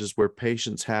challenges where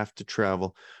patients have to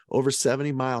travel over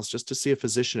 70 miles just to see a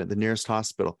physician at the nearest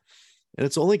hospital. And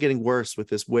it's only getting worse with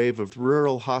this wave of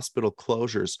rural hospital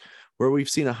closures, where we've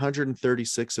seen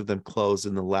 136 of them close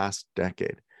in the last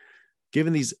decade.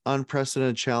 Given these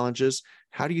unprecedented challenges,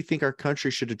 how do you think our country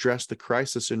should address the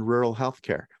crisis in rural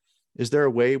healthcare? Is there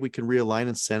a way we can realign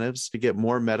incentives to get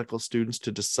more medical students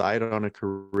to decide on a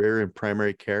career in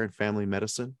primary care and family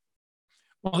medicine?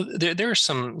 Well, there are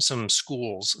some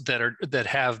schools that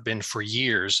have been for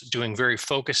years doing very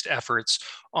focused efforts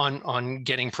on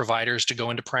getting providers to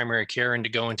go into primary care and to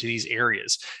go into these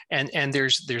areas. And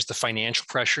there's the financial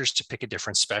pressures to pick a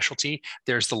different specialty.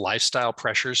 There's the lifestyle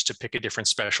pressures to pick a different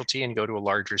specialty and go to a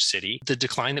larger city. The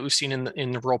decline that we've seen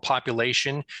in the rural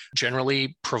population,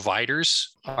 generally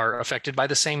providers are affected by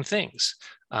the same things.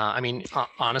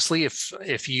 Honestly,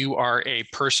 if you are a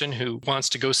person who wants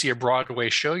to go see a Broadway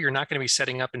show, you're not going to be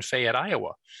setting up in Fayette,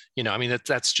 Iowa.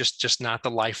 That's just not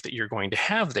the life that you're going to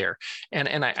have there.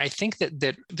 And I think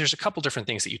that there's a couple different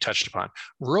things that you touched upon.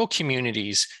 Rural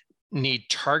communities need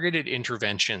targeted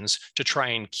interventions to try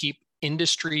and keep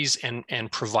industries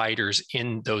and providers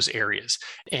in those areas.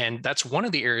 And that's one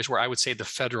of the areas where I would say the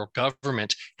federal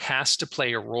government has to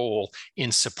play a role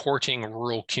in supporting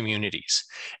rural communities.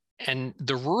 And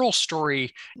the rural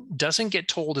story doesn't get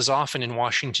told as often in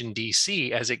Washington,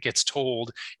 D.C. as it gets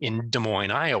told in Des Moines,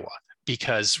 Iowa,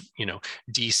 because,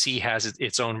 DC has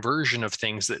its own version of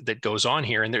things that goes on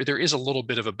here. And there is a little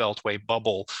bit of a beltway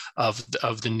bubble of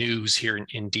the news here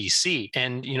in DC.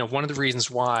 And, one of the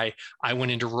reasons why I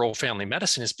went into rural family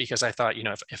medicine is because I thought,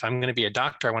 if I'm going to be a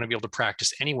doctor, I want to be able to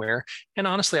practice anywhere. And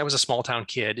honestly, I was a small town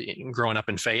kid growing up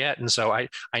in Fayette. And so I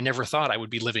never thought I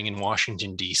would be living in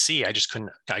Washington, DC.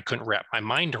 I couldn't wrap my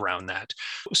mind around that.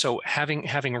 So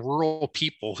having rural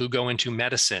people who go into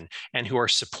medicine and who are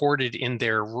supported in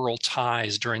their rural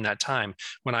ties during that time.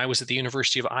 When I was at the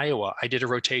University of Iowa, I did a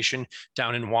rotation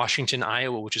down in Washington,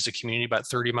 Iowa, which is a community about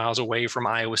 30 miles away from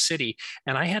Iowa City.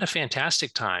 And I had a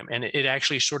fantastic time. And it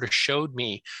actually sort of showed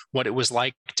me what it was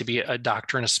like to be a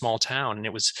doctor in a small town. And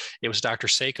it was Dr.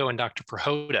 Seiko and Dr.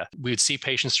 Prohoda. We would see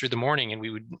patients through the morning and we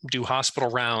would do hospital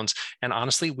rounds. And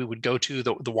honestly, we would go to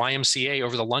the YMCA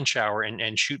over the lunch hour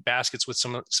and shoot baskets with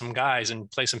some guys and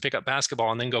play some pickup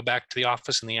basketball and then go back to the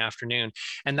office in the afternoon.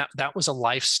 And that was a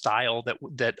lifestyle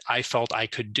that I felt I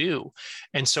could do.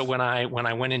 And so when I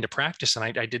went into practice and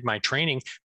I did my training,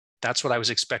 that's what I was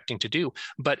expecting to do.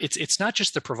 But it's not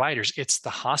just the providers, it's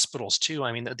the hospitals too.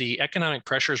 I mean, the economic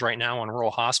pressures right now on rural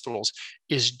hospitals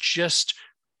is just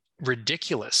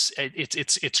ridiculous.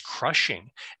 It's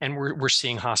crushing. And we're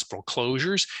seeing hospital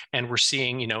closures and we're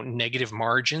seeing, negative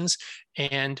margins.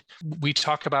 And we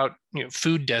talk about,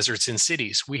 food deserts in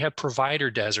cities. We have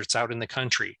provider deserts out in the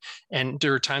country. And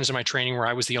there are times in my training where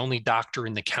I was the only doctor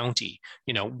in the county,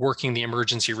 working the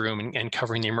emergency room and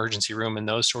covering the emergency room and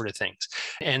those sort of things.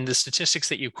 And the statistics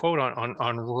that you quote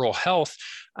on rural health,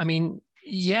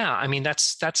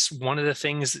 that's one of the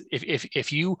things.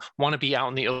 If you want to be out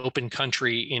in the open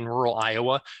country in rural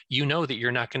Iowa, that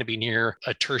you're not going to be near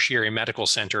a tertiary medical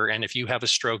center. And if you have a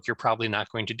stroke, you're probably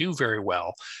not going to do very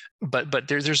well. But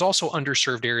there's also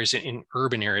underserved areas in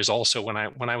urban areas also. When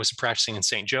I was practicing in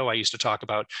St. Joe, I used to talk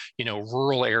about,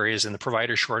 rural areas and the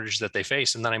provider shortage that they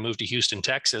face. And then I moved to Houston,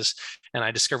 Texas, and I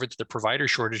discovered that the provider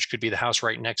shortage could be the house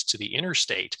right next to the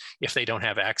interstate if they don't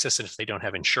have access and if they don't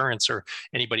have insurance or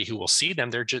anybody who will see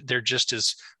them. They're just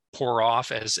as poor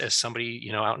off as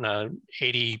somebody out in a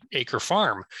 80-acre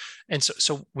farm. And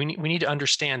so we need to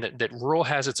understand that rural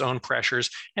has its own pressures.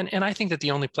 And I think that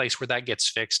the only place where that gets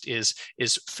fixed is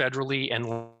federally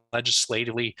and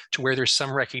legislatively, to where there's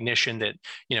some recognition that,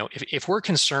 if we're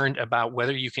concerned about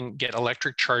whether you can get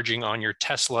electric charging on your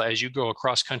Tesla as you go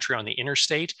across country on the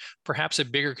interstate, perhaps a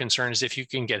bigger concern is if you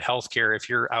can get healthcare if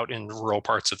you're out in rural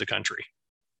parts of the country.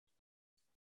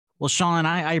 Well, Shawn,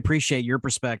 I appreciate your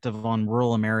perspective on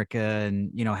rural America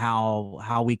and,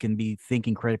 how we can be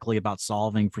thinking critically about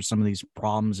solving for some of these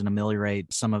problems and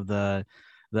ameliorate some of the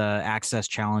access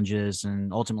challenges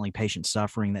and ultimately patient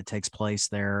suffering that takes place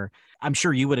there. I'm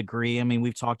sure you would agree. I mean,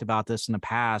 we've talked about this in the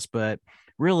past, but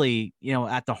really,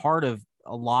 at the heart of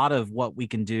a lot of what we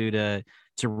can do to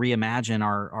reimagine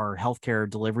our healthcare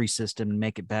delivery system and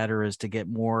make it better is to get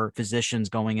more physicians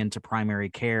going into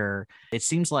primary care. It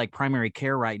seems like primary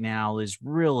care right now is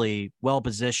really well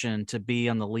positioned to be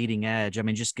on the leading edge. I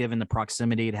mean, just given the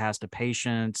proximity it has to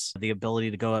patients, the ability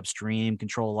to go upstream,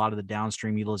 control a lot of the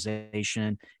downstream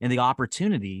utilization, and the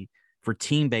opportunity for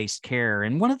team-based care.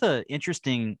 And one of the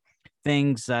interesting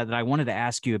things that I wanted to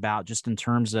ask you about, just in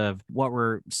terms of what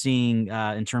we're seeing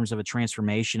in terms of a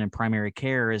transformation in primary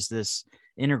care, is this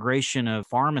integration of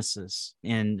pharmacists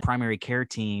in primary care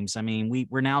teams. I mean,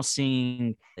 we're now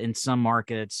seeing in some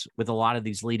markets with a lot of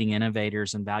these leading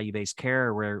innovators in value-based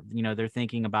care where, they're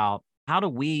thinking about how do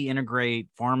we integrate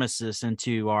pharmacists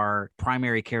into our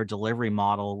primary care delivery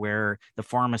model where the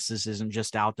pharmacist isn't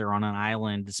just out there on an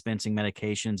island dispensing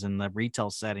medications in the retail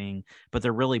setting, but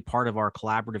they're really part of our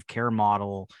collaborative care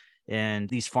model? And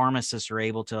these pharmacists are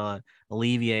able to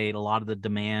alleviate a lot of the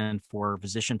demand for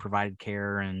physician provided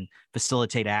care and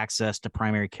facilitate access to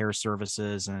primary care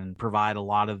services and provide a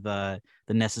lot of the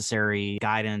necessary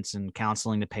guidance and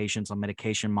counseling to patients on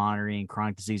medication monitoring,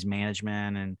 chronic disease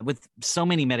management. And with so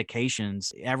many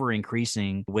medications ever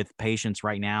increasing with patients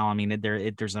right now, I mean,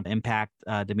 there's an impact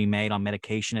to be made on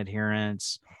medication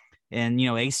adherence. And,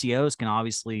 ACOs can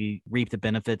obviously reap the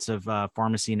benefits of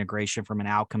pharmacy integration from an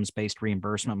outcomes-based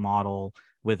reimbursement model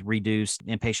with reduced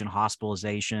inpatient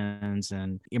hospitalizations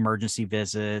and emergency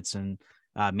visits and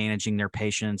managing their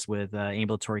patients with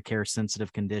ambulatory care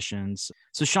sensitive conditions.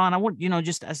 So Shawn, I want,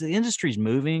 just as the industry is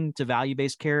moving to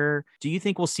value-based care, do you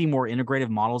think we'll see more integrative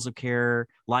models of care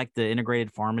like the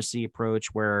integrated pharmacy approach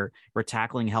where we're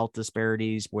tackling health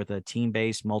disparities with a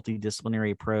team-based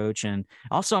multidisciplinary approach? And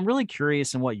also, I'm really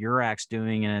curious in what URAC's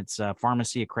doing in its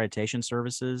pharmacy accreditation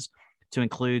services to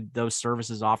include those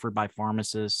services offered by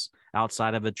pharmacists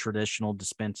outside of a traditional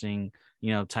dispensing,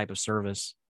 type of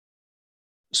service.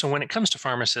 So when it comes to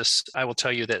pharmacists, I will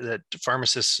tell you that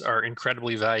pharmacists are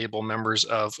incredibly valuable members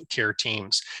of care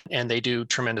teams, and they do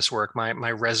tremendous work.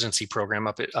 My residency program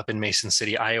up in Mason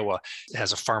City, Iowa,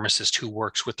 has a pharmacist who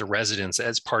works with the residents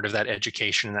as part of that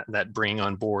education that bring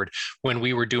on board. When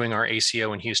we were doing our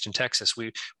ACO in Houston, Texas,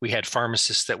 we had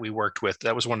pharmacists that we worked with.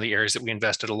 That was one of the areas that we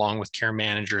invested along with care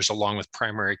managers, along with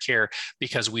primary care,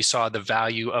 because we saw the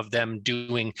value of them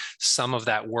doing some of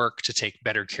that work to take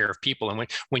better care of people. And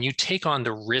when you take on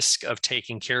the risk of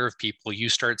taking care of people, you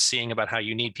start seeing about how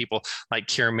you need people like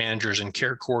care managers and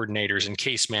care coordinators and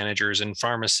case managers and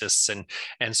pharmacists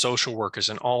and social workers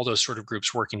and all those sort of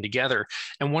groups working together.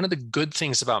 And one of the good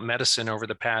things about medicine over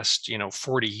the past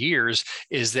 40 years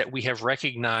is that we have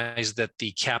recognized that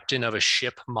the captain of a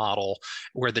ship model,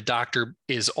 where the doctor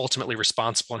is ultimately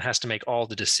responsible and has to make all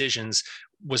the decisions,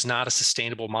 was not a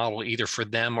sustainable model either for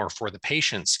them or for the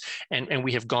patients. And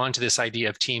we have gone to this idea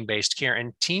of team-based care,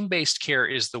 and team-based care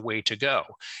is the way to go.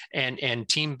 And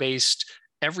team-based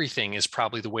everything is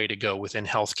probably the way to go within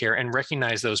healthcare, and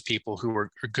recognize those people who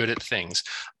are good at things.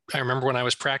 I remember when I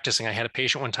was practicing, I had a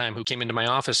patient one time who came into my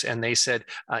office and they said,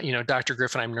 Dr.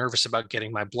 Griffin, I'm nervous about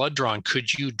getting my blood drawn.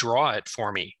 Could you draw it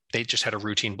for me? They just had a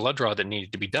routine blood draw that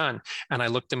needed to be done. And I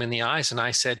looked them in the eyes and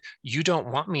I said, you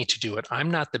don't want me to do it.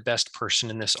 I'm not the best person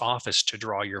in this office to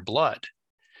draw your blood.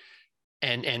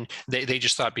 And they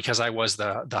just thought because I was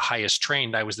the highest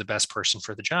trained, I was the best person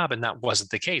for the job. And that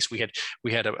wasn't the case. We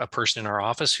had a person in our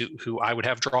office who I would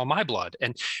have draw my blood.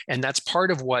 And that's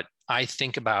part of what I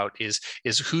think about is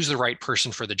who's the right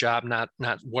person for the job, not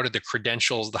what are the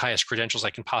credentials, the highest credentials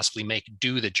I can possibly make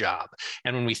do the job.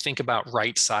 And when we think about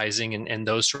right sizing and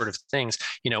those sort of things,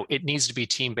 it needs to be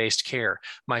team-based care.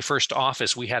 My first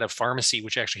office, we had a pharmacy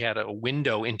which actually had a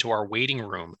window into our waiting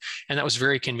room. And that was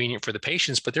very convenient for the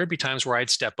patients, but there'd be times where I'd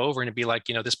step over and it'd be like,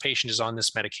 this patient is on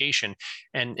this medication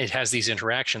and it has these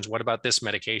interactions. What about this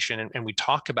medication? And we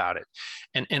talk about it.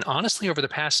 And honestly, over the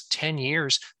past 10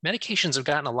 years, medications have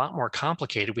gotten a lot more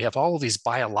complicated. We have all of these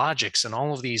biologics and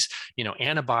all of these,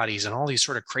 antibodies and all these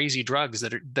sort of crazy drugs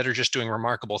that are just doing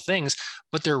remarkable things,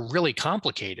 but they're really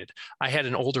complicated. I had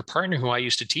an older partner who I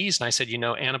used to tease, and I said,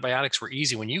 antibiotics were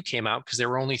easy when you came out because there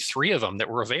were only 3 of them that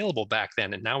were available back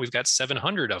then, and now we've got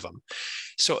 700 of them.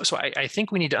 So I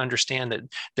think we need to understand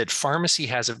that pharmacy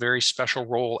has a very special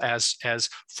role as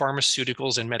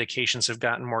pharmaceuticals and medications have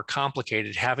gotten more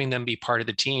complicated. Having them be part of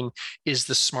the team is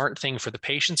the smart thing for the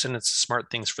patients, and it's the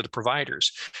smart things for the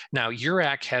providers. Now,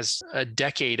 URAC has a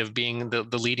decade of being the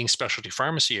leading specialty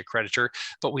pharmacy accreditor,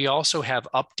 but we also have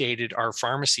updated our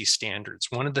pharmacy standards.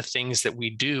 One of the things that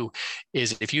we do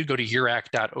is if you go to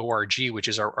urac.org, which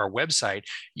is our website,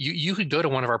 you could go to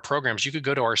one of our programs, you could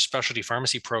go to our specialty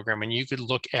pharmacy program, and you could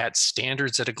look at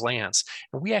standards at a glance.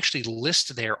 And we actually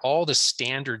list there all the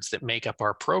standards that make up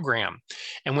our program.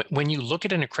 And when you look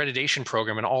at an accreditation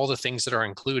program and all the things that are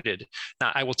included,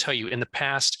 now I will tell you, in the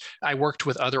past, I worked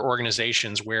with other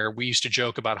organizations where we used to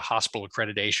joke about hospital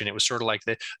accreditation. It was sort of like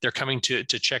they're coming to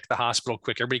check the hospital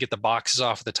quick. Everybody get the boxes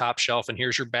off the top shelf, and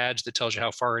here's your badge that tells you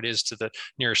how far it is to the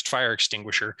nearest fire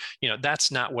extinguisher.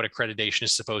 That's not what accreditation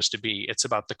is supposed to be. It's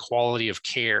about the quality of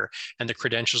care and the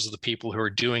credentials of the people who are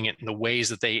doing it and the ways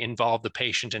that they involve the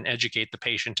patient and educate the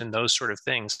patient and those sort of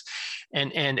things.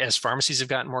 And as pharmacies have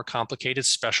gotten more complicated,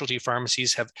 specialty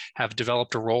pharmacies have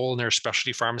developed a role in their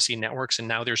specialty pharmacy networks. And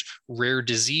now there's rare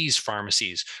disease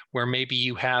pharmacies countries, where maybe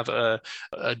you have a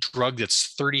drug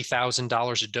that's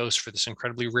 $30,000 a dose for this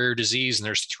incredibly rare disease, and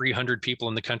there's 300 people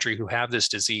in the country who have this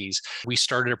disease. We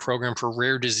started a program for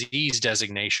rare disease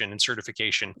designation and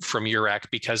certification from URAC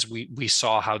because we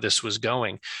saw how this was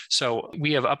going. So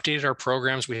we have updated our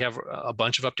programs. We have a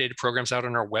bunch of updated programs out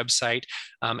on our website.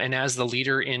 And as the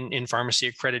leader in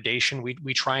pharmacy accreditation,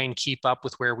 we try and keep up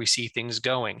with where we see things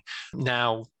going.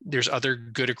 Now, there's other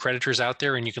good accreditors out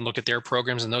there, and you can look at their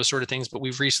programs and those sort of things, but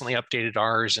we've recently updated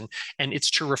ours. And it's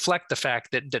to reflect the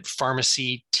fact that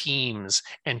pharmacy teams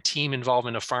and team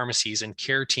involvement of pharmacies and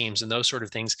care teams and those sort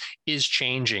of things is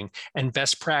changing, and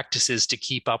best practices to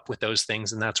keep up with those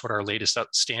things. And that's what our latest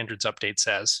standards update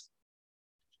says.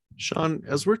 Shawn,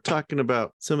 as we're talking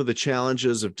about some of the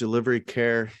challenges of delivery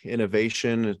care,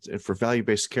 innovation, and for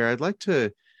value-based care, I'd like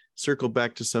to circle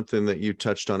back to something that you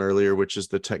touched on earlier, which is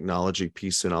the technology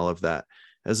piece and all of that.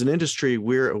 As an industry,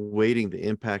 we're awaiting the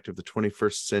impact of the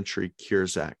 21st Century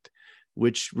Cures Act,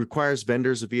 which requires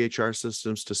vendors of EHR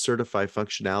systems to certify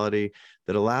functionality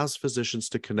that allows physicians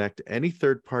to connect any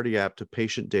third-party app to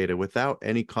patient data without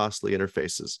any costly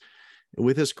interfaces. And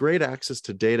with this great access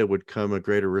to data would come a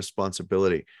greater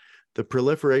responsibility. The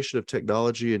proliferation of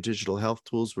technology and digital health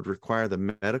tools would require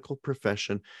the medical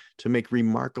profession to make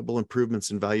remarkable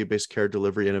improvements in value-based care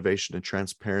delivery, innovation, and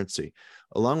transparency,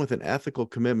 along with an ethical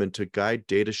commitment to guide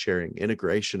data sharing,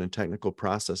 integration, and technical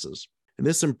processes. And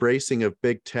this embracing of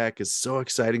big tech is so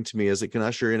exciting to me as it can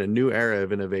usher in a new era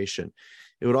of innovation.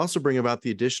 It would also bring about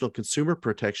the additional consumer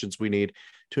protections we need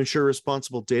to ensure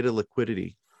responsible data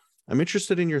liquidity. I'm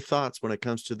interested in your thoughts when it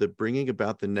comes to the bringing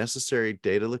about the necessary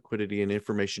data liquidity and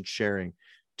information sharing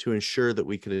to ensure that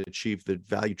we can achieve the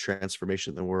value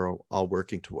transformation that we're all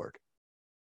working toward.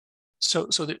 So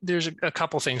there's a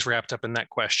couple things wrapped up in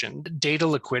that question. Data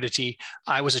liquidity,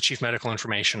 I was a chief medical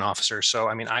information officer. So,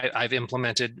 I mean, I've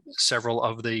implemented several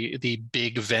of the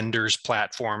big vendors'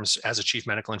 platforms as a chief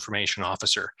medical information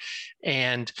officer.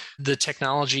 And the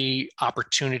technology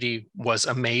opportunity was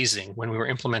amazing when we were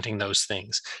implementing those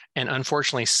things. And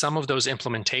unfortunately, some of those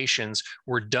implementations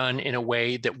were done in a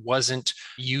way that wasn't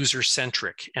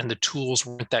user-centric, and the tools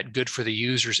weren't that good for the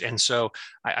users. And so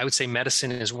I would say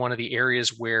medicine is one of the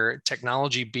areas where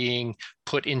technology being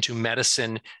put into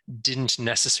medicine didn't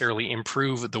necessarily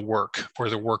improve the work or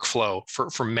the workflow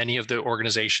for many of the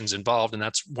organizations involved. And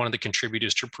that's one of the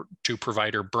contributors to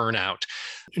provider burnout.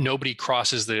 Nobody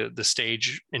crosses the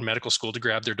stage in medical school to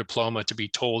grab their diploma to be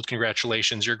told,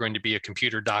 congratulations, you're going to be a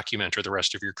computer documenter the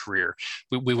rest of your career.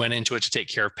 We went into it to take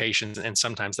care of patients, and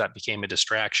sometimes that became a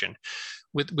distraction.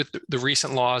 With the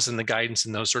recent laws and the guidance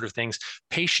and those sort of things,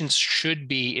 patients should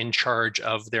be in charge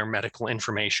of their medical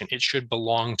information. It should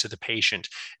belong to the patient.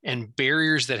 And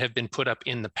barriers that have been put up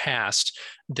in the past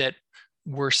that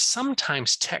were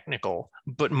sometimes technical,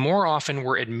 but more often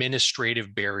were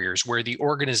administrative barriers where the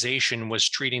organization was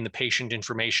treating the patient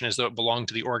information as though it belonged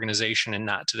to the organization and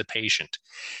not to the patient.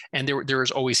 And there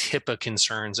was always HIPAA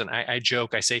concerns. And I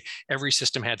joke, I say every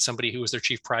system had somebody who was their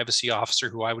chief privacy officer,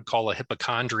 who I would call a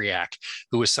hypochondriac,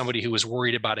 who was somebody who was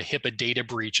worried about a HIPAA data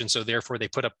breach. And so therefore they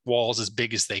put up walls as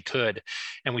big as they could.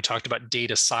 And we talked about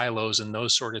data silos and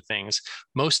those sort of things.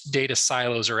 Most data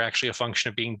silos are actually a function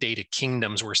of being data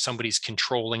kingdoms where somebody's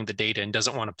controlling the data and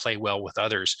doesn't want to play well with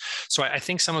others. So I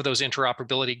think some of those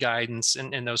interoperability guidance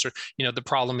and those are, the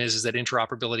problem is that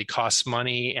interoperability costs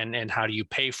money, and how do you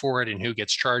pay for it and who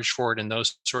gets charged for it and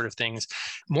those sort of things.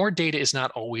 More data is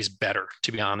not always better,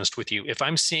 to be honest with you. If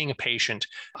I'm seeing a patient,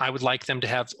 I would like them to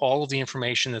have all of the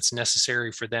information that's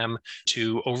necessary for them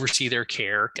to oversee their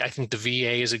care. I think the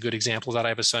VA is a good example of that. I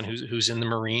have a son who's in the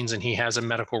Marines, and he has a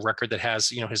medical record that has,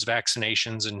 his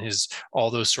vaccinations and his all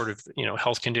those sort of,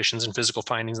 health conditions and physical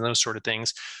findings and those sort of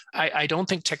things. I don't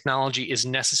think technology is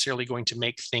necessarily going to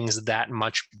make things that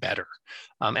much better.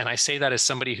 And I say that as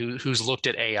somebody who's looked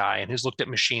at AI and who's looked at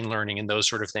machine learning and those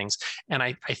sort of things. And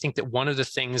I think that one of the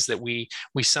things that we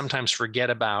sometimes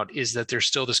forget about is that there's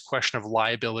still this question of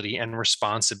liability and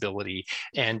responsibility,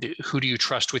 and who do you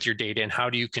trust with your data and how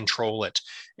do you control it?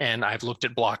 And I've looked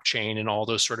at blockchain and all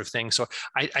those sort of things. So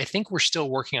I think we're still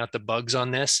working out the bugs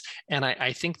on this. And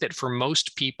I think that for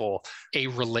most people, a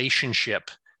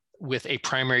relationship with a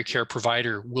primary care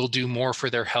provider will do more for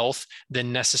their health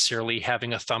than necessarily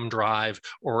having a thumb drive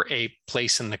or a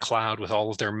place in the cloud with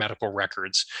all of their medical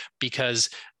records, because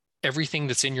everything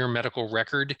that's in your medical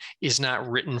record is not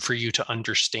written for you to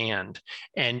understand.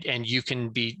 And you can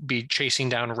be chasing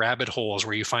down rabbit holes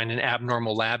where you find an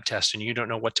abnormal lab test and you don't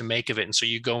know what to make of it. And so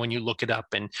you go and you look it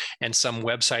up, and some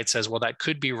website says, well, that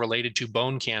could be related to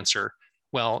bone cancer.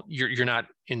 Well, you're not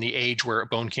in the age where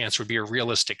bone cancer would be a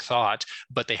realistic thought,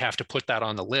 but they have to put that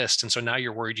on the list. And so now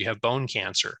you're worried you have bone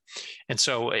cancer. And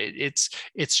so it's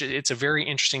a very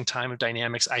interesting time of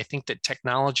dynamics. I think that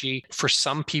technology for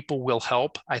some people will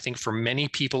help. I think for many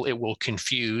people it will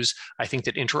confuse. I think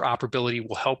that interoperability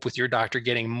will help with your doctor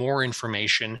getting more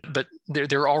information, but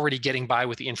they're already getting by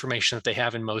with the information that they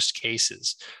have in most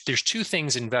cases. There's two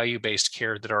things in value-based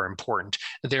care that are important.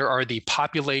 There are the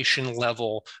population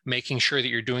level, making sure that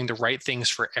you're doing the right things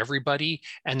for everybody.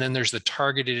 And then there's the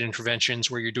targeted interventions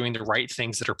where you're doing the right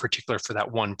things that are particular for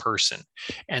that one person.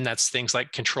 And that's things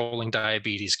like controlling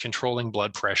diabetes, controlling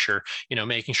blood pressure,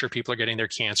 making sure people are getting their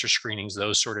cancer screenings,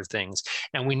 those sort of things.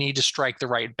 And we need to strike the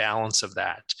right balance of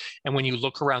that. And when you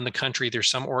look around the country, there's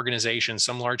some organizations,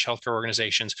 some large healthcare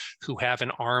organizations who have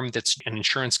an arm that's an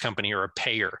insurance company or a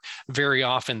payer. Very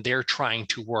often they're trying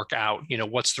to work out,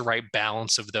 what's the right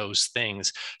balance of those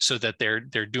things so that they're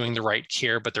doing the right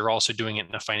care, but they're also doing it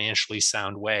in a financially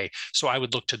sound way. So I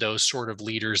would look to those sort of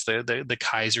leaders, the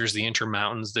Kaisers, the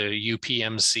Intermountains, the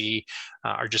UPMC,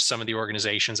 are just some of the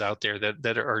organizations out there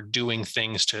that are doing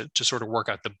things to sort of work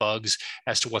out the bugs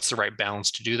as to what's the right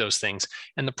balance to do those things.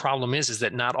 And the problem is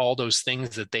that not all those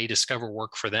things that they discover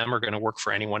work for them are going to work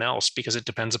for anyone else, because it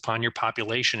depends upon your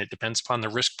population. It depends upon the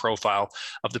risk profile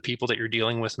of the people that you're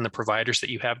dealing with and the providers that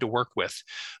you have to work with.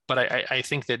 But I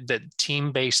think that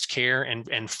team-based care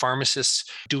and pharmacists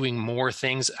doing more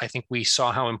things, I think we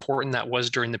saw how important that was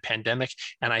during the pandemic.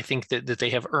 And I think that they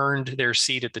have earned their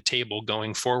seat at the table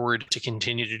going forward to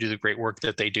continue to do the great work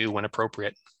that they do when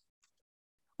appropriate.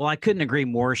 Well, I couldn't agree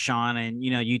more, Shawn. And,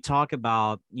 you talk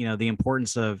about, the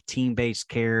importance of team-based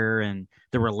care and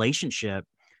the relationship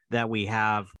that we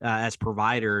have as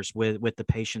providers with the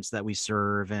patients that we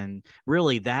serve. And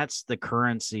really, that's the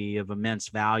currency of immense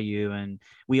value. And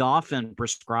we often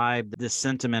prescribe this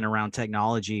sentiment around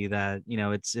technology that,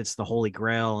 it's the holy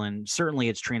grail. And certainly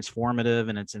it's transformative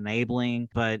and it's enabling,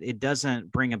 but it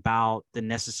doesn't bring about the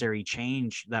necessary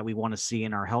change that we want to see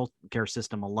in our healthcare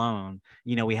system alone.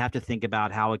 We have to think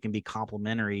about how it can be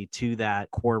complementary to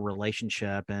that core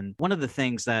relationship. And one of the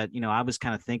things that, I was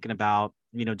kind of thinking about,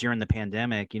 during the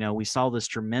pandemic, we saw this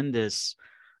tremendous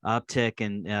uptick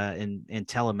in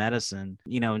telemedicine,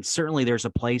 and certainly there's a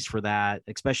place for that,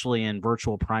 especially in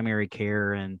virtual primary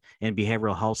care and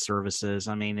behavioral health services.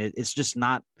 I mean, it's just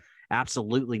not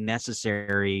absolutely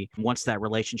necessary once that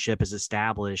relationship is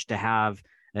established to have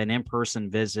an in-person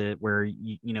visit where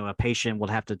a patient will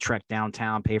have to trek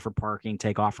downtown, pay for parking,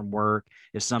 take off from work.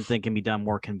 If something can be done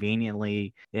more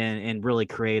conveniently and really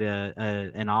create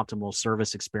an optimal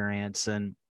service experience.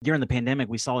 And during the pandemic,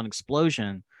 we saw an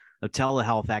explosion of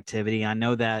telehealth activity. I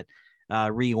know that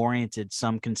reoriented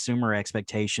some consumer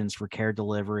expectations for care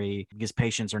delivery, because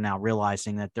patients are now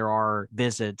realizing that there are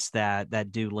visits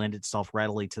that do lend itself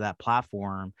readily to that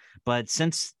platform. But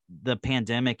since the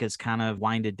pandemic has kind of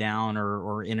winded down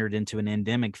or entered into an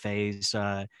endemic phase,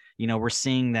 we're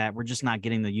seeing that we're just not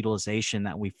getting the utilization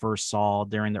that we first saw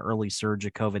during the early surge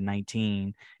of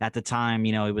COVID-19. At the time,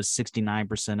 it was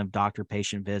 69% of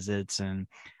doctor-patient visits. And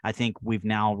I think we've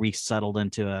now resettled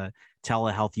into a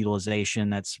telehealth utilization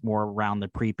that's more around the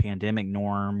pre-pandemic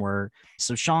norm.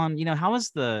 So Shawn, how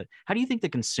do you think the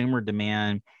consumer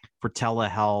demand for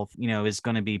telehealth, is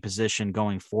going to be positioned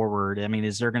going forward? I mean,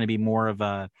 is there going to be more of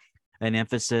an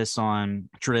emphasis on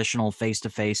traditional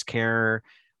face-to-face care,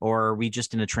 or are we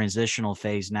just in a transitional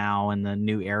phase now in the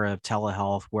new era of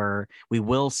telehealth where we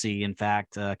will see, in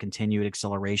fact, continued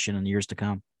acceleration in the years to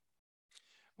come?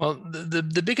 Well,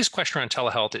 the biggest question around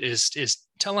telehealth is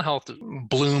telehealth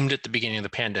bloomed at the beginning of the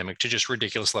pandemic to just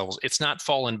ridiculous levels. It's not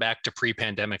fallen back to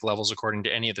pre-pandemic levels, according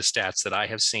to any of the stats that I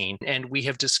have seen. And we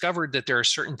have discovered that there are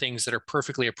certain things that are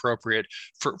perfectly appropriate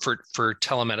for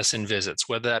telemedicine visits,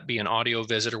 whether that be an audio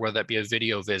visit or whether that be a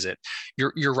video visit.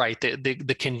 You're right.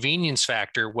 The convenience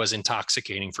factor was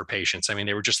intoxicating for patients. I mean,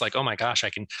 they were just like, oh my gosh, I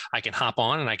can hop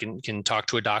on and I can talk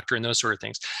to a doctor and those sort of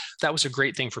things. That was a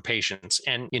great thing for patients.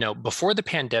 And, before the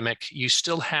pandemic, you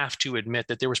still have to admit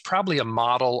that there was probably a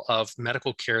model of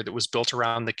medical care that was built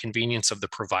around the convenience of the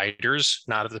providers,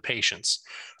 not of the patients.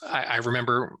 I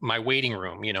remember my waiting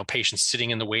room, patients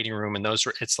sitting in the waiting room, and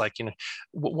it's like,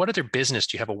 what other business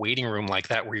do you have a waiting room like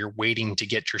that where you're waiting to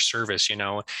get your service?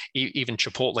 Even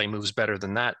Chipotle moves better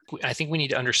than that. I think we need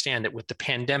to understand that with the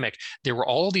pandemic, there were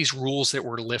all these rules that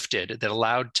were lifted that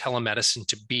allowed telemedicine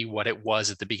to be what it was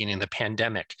at the beginning of the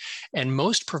pandemic. And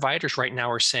most providers right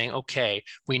now are saying, okay,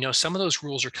 we know some of those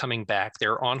rules are coming back.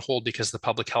 They're on hold because the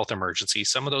public health emergency.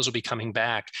 Some of those will be coming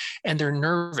back, and they're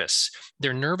nervous.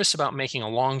 They're nervous about making a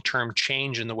long-term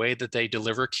change in the way that they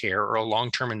deliver care or a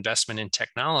long-term investment in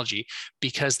technology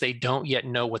because they don't yet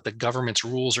know what the government's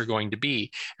rules are going to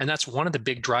be. And that's one of the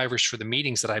big drivers for the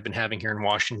meetings that I've been having here in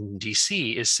Washington,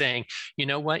 D.C., is saying, you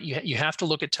know what, you have to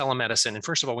look at telemedicine. And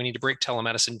first of all, we need to break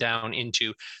telemedicine down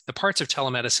into the parts of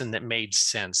telemedicine that made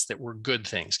sense, that were good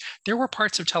things. There were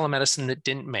parts of telemedicine that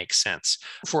didn't make sense.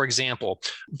 For example,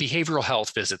 behavioral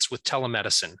health visits with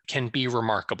telemedicine can be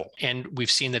remarkable. And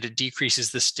we've seen that it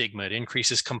decreases the stigma, it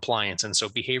increases compliance. And so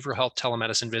behavioral health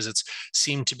telemedicine visits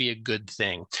seem to be a good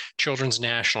thing. Children's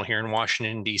National here in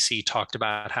Washington, D.C. talked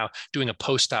about how doing a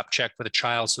post-op check with a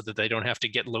child so that they don't have to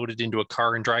get loaded into a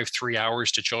car and drive 3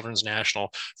 hours to Children's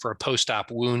National for a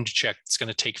post-op wound check that's going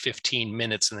to take 15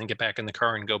 minutes and then get back in the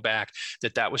car and go back,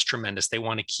 that was tremendous. They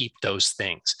want to keep those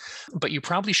things. But you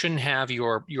probably shouldn't have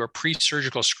your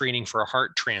pre-surgical screening for a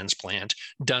heart transplant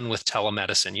done with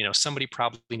telemedicine. Somebody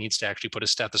probably needs to actually put a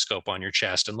stethoscope on your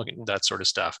chest and look at that sort of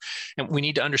stuff. And we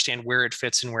need to understand where it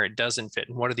fits and where it doesn't fit,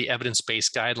 and what are the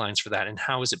evidence-based guidelines for that, and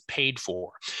how is it paid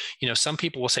for. Some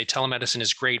people will say telemedicine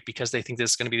is great because they think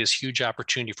there's going to be this huge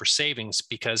opportunity for savings,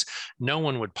 because no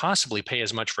one would possibly pay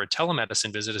as much for a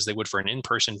telemedicine visit as they would for an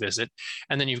in-person visit.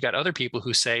 And then you've got other people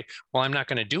who say, well, I'm not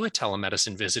going to do a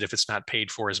telemedicine visit if it's not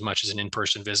paid for as much as an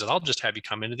in-person visit. I'll just have you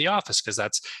come into the office because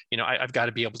that's, I've got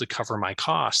to be able to cover my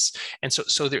costs. And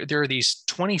so there are these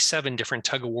 27 different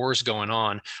tug of wars going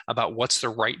on about what's the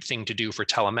right thing to do for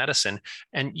telemedicine.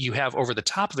 And you have over the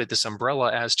top of it this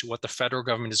umbrella as to what the federal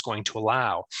government is going to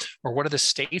allow, or what are the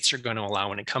states are going to allow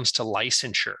when it comes to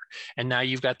licensure. And now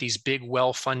you've got these big,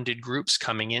 well-funded groups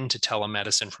coming into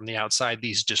telemedicine from the outside,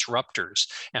 these disruptors.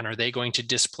 And are they going to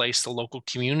displace the local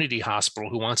community hospital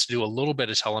who wants to do a little bit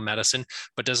of telemedicine,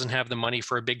 but doesn't have the money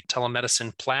for a big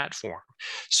telemedicine platform?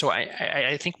 So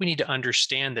I think we need to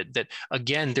understand that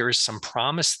again, there is some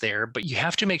promise there, but you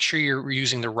have to make sure you're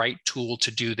using the right tool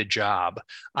to do the job.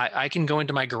 I can go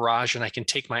into my garage and I can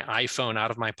take my iPhone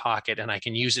out of my pocket and I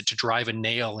can use it to drive a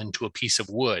nail into a piece of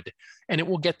wood, and it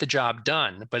will get the job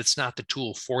done, but it's not the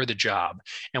tool for the job.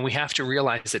 And we have to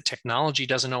realize that technology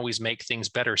doesn't always make things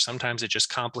better. Sometimes it just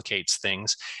complicates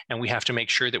things, and we have to make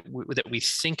sure that we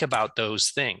think about those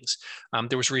things.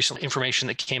 There was recent information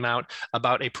that came out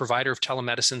about a provider of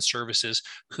telemedicine services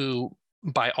who,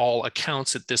 by all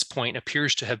accounts at this point,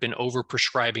 appears to have been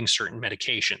overprescribing certain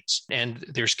medications. And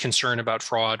there's concern about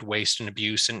fraud, waste, and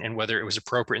abuse, and whether it was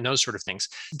appropriate and those sort of things.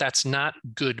 That's not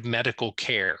good medical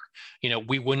care.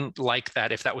 We wouldn't like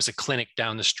that if that was a clinic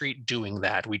down the street doing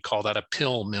that. We'd call that a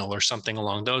pill mill or something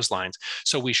along those lines.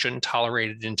 So we shouldn't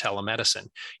tolerate it in telemedicine.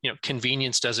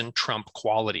 Convenience doesn't trump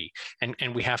quality.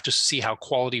 And we have to see how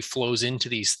quality flows into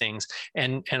these things.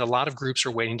 And a lot of groups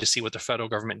are waiting to see what the federal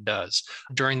government does.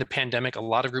 During the pandemic, a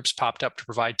lot of groups popped up to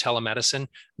provide telemedicine.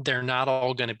 They're not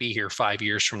all going to be here 5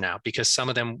 years from now, because some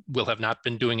of them will have not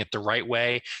been doing it the right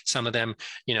way. Some of them,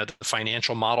 the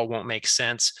financial model won't make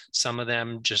sense. Some of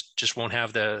them just won't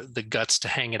have the guts to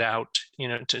hang it out,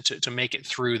 to make it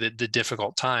through the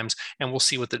difficult times. And we'll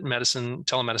see what the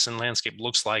telemedicine landscape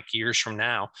looks like years from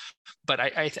now. But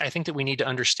I think that we need to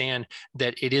understand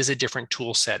that it is a different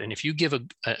tool set. And if you give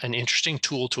an interesting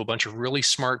tool to a bunch of really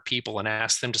smart people and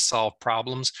ask them to solve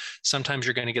problems, sometimes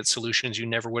you're going to get solutions you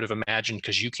never would have imagined,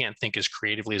 because you can't think as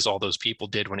creatively as all those people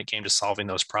did when it came to solving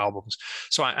those problems.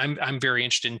 So I'm very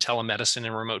interested in telemedicine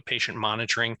and remote patient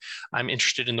monitoring. I'm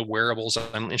interested in the wearables.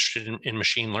 I'm interested in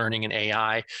machine learning and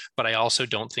AI. But I also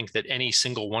don't think that any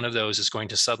single one of those is going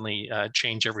to suddenly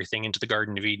change everything into the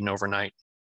Garden of Eden overnight.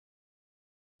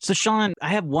 So, Shawn, I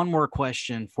have one more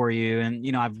question for you. And,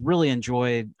 I've really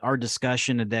enjoyed our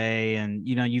discussion today. And,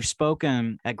 you've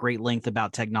spoken at great length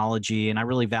about technology, and I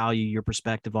really value your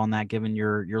perspective on that, given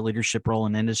your leadership role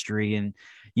in industry. And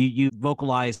you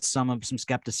vocalized some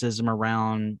skepticism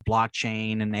around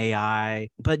blockchain and AI.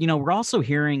 But, we're also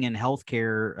hearing in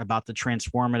healthcare about the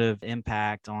transformative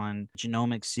impact on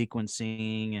genomic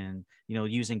sequencing and,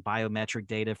 using biometric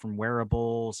data from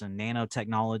wearables and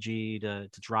nanotechnology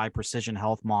to drive precision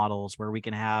health models, where we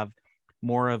can have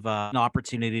more of an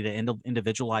opportunity to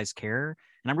individualize care.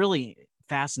 And I'm really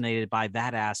fascinated by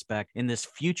that aspect in this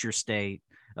future state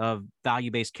of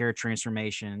value-based care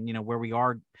transformation, where we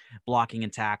are blocking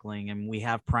and tackling, and we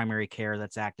have primary care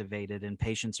that's activated and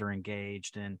patients are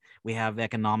engaged, and we have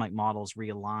economic models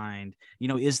realigned.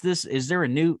 Is there a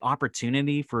new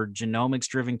opportunity for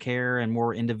genomics-driven care and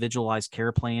more individualized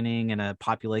care planning and a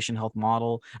population health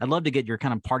model? I'd love to get your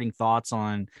kind of parting thoughts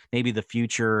on maybe the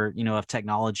future, of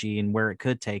technology and where it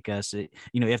could take us,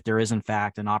 if there is in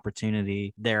fact an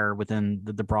opportunity there within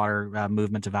the broader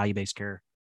movement to value-based care.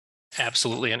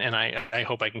 Absolutely. And I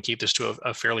hope I can keep this to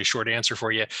a fairly short answer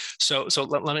for you. So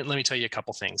let me tell you a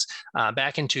couple things.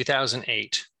 Back in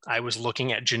 2008, I was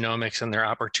looking at genomics and their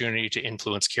opportunity to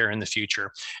influence care in the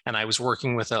future. And I was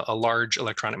working with a large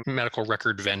electronic medical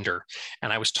record vendor.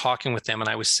 And I was talking with them and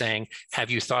I was saying, have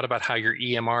you thought about how your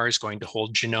EMR is going to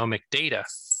hold genomic data?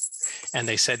 And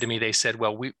they said to me,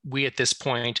 well, we at this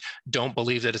point don't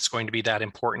believe that it's going to be that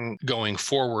important going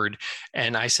forward.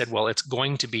 And I said, well, it's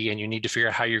going to be, and you need to figure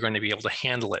out how you're going to be able to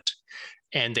handle it.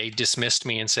 And they dismissed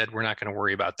me and said, we're not going to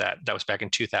worry about that. That was back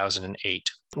in 2008.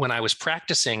 When I was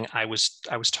practicing, I was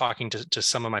talking to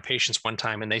some of my patients one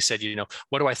time, and they said,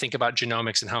 what do I think about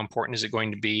genomics and how important is it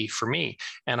going to be for me?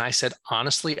 And I said,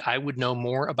 honestly, I would know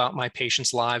more about my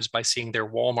patients' lives by seeing their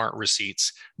Walmart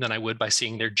receipts than I would by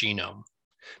seeing their genome,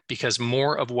 because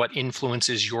more of what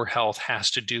influences your health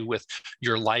has to do with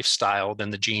your lifestyle than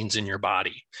the genes in your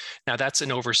body. Now, that's an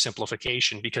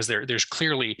oversimplification, because there's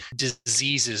clearly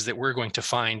diseases that we're going to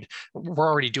find. We're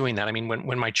already doing that. I mean,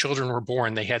 when my children were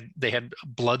born, they had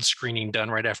blood screening done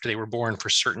right after they were born for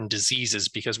certain diseases,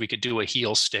 because we could do a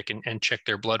heel stick and check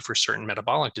their blood for certain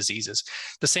metabolic diseases.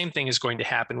 The same thing is going to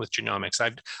happen with genomics.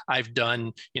 I've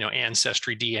done,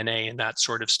 ancestry DNA and that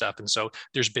sort of stuff. And so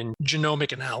there's been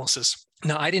genomic analysis.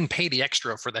 Now, I didn't pay the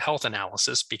extra for the health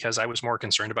analysis because I was more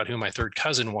concerned about who my third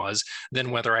cousin was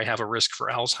than whether I have a risk for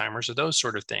Alzheimer's or those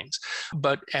sort of things.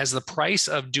 But as the price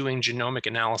of doing genomic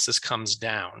analysis comes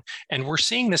down, and we're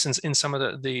seeing this in some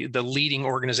of the leading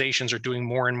organizations are doing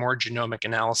more and more genomic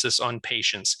analysis on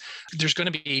patients, there's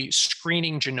going to be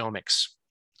screening genomics,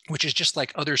 which is just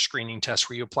like other screening tests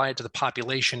where you apply it to the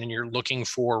population and you're looking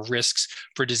for risks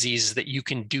for diseases that you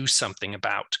can do something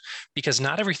about. Because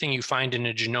not everything you find in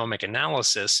a genomic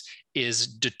analysis is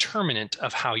determinant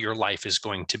of how your life is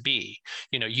going to be.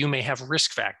 You may have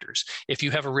risk factors. If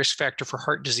you have a risk factor for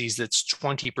heart disease that's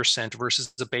 20%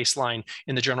 versus the baseline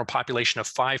in the general population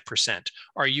of 5%,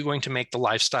 are you going to make the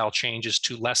lifestyle changes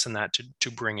to lessen that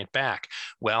to bring it back?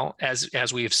 Well, as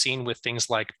we have seen with things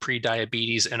like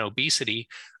prediabetes and obesity,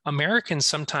 Americans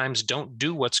sometimes don't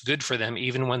do what's good for them,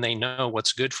 even when they know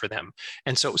what's good for them.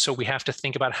 And so we have to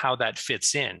think about how that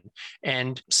fits in.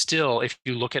 And still, if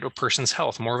you look at a person's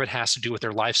health, more of it has to do with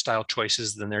their lifestyle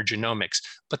choices than their genomics.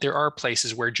 But there are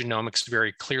places where genomics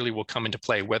very clearly will come into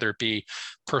play, whether it be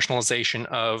personalization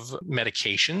of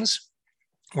medications,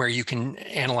 where you can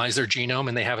analyze their genome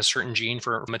and they have a certain gene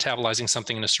for metabolizing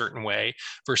something in a certain way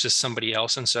versus somebody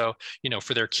else. And so,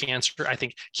 for their cancer, I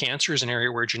think cancer is an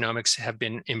area where genomics have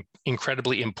been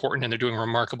incredibly important, and they're doing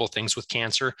remarkable things with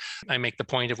cancer. I make the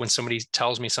point of when somebody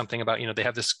tells me something about, they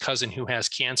have this cousin who has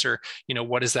cancer,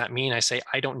 what does that mean? I say,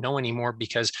 I don't know anymore,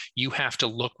 because you have to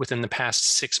look within the past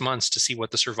 6 months to see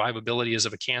what the survivability is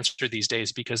of a cancer these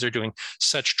days, because they're doing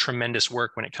such tremendous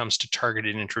work when it comes to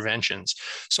targeted interventions.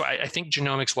 So I think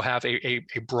genomics will have a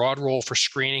broad role for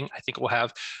screening. I think it will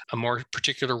have a more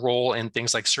particular role in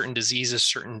things like certain diseases,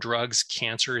 certain drugs.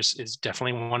 Cancer is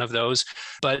definitely one of those,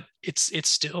 but it's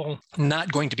still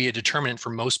not going to be a determinant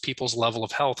for most people's level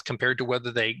of health compared to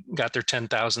whether they got their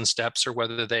 10,000 steps or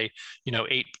whether they,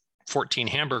 ate 14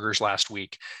 hamburgers last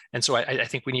week. And so I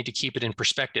think we need to keep it in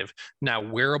perspective. Now,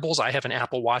 wearables, I have an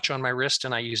Apple Watch on my wrist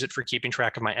and I use it for keeping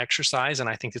track of my exercise. And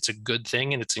I think it's a good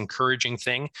thing and it's an encouraging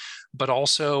thing, but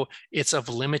also it's of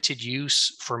limited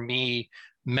use for me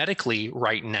medically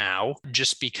right now,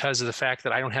 just because of the fact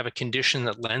that I don't have a condition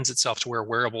that lends itself to where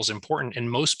wearables are important. And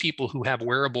most people who have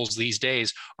wearables these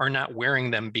days are not wearing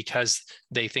them because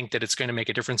they think that it's going to make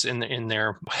a difference in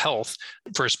their health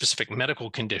for a specific medical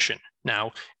condition.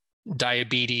 Now,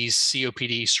 diabetes,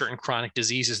 COPD, certain chronic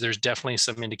diseases, there's definitely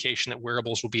some indication that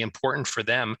wearables will be important for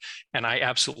them. And I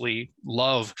absolutely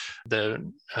love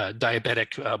the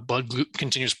diabetic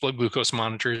continuous blood glucose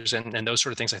monitors and those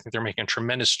sort of things. I think they're making a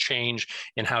tremendous change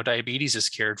in how diabetes is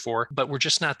cared for, but we're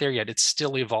just not there yet. It's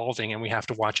still evolving, and we have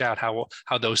to watch out how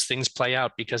those things play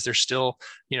out, because there's still,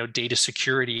 data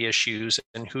security issues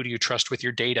and who do you trust with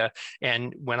your data.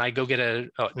 And when I go get an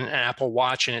Apple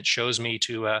Watch and it shows me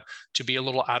to be a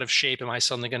little out of shape, am I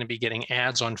suddenly going to be getting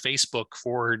ads on Facebook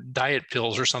for diet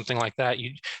pills or something like that?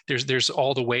 There's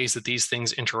all the ways that these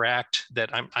things interact that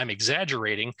I'm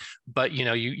exaggerating, but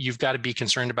you've got to be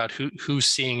concerned about who's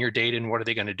seeing your data and what are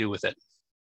they going to do with it.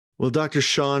 Well, Dr.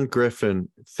 Shawn Griffin,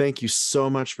 thank you so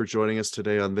much for joining us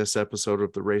today on this episode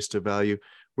of The Race to Value.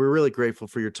 We're really grateful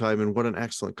for your time, and what an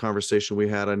excellent conversation we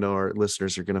had. I know our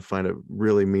listeners are going to find it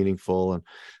really meaningful.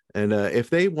 And if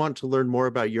they want to learn more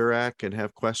about URAC and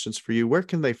have questions for you, where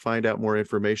can they find out more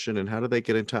information and how do they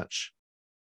get in touch?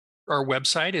 Our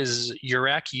website is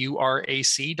urac.org,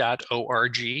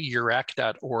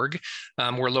 urac.org.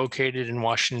 We're located in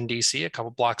Washington, D.C., a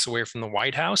couple blocks away from the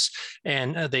White House,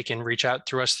 and they can reach out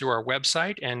through us through our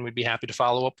website, and we'd be happy to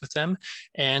follow up with them.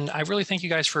 And I really thank you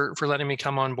guys for letting me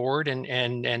come on board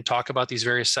and talk about these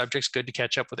various subjects. Good to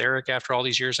catch up with Eric after all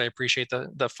these years. I appreciate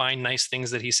the fine, nice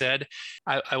things that he said.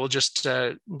 I will just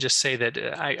say that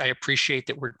I appreciate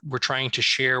that we're trying to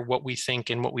share what we think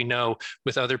and what we know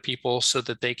with other people so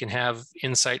that they can have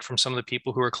insight from some of the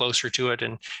people who are closer to it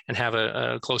and have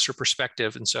a closer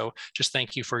perspective. And so just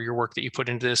thank you for your work that you put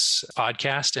into this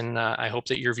podcast. And I hope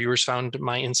that your viewers found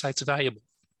my insights valuable.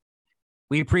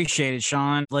 We appreciate it,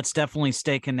 Shawn. Let's definitely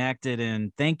stay connected,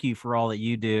 and thank you for all that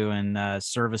you do and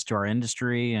service to our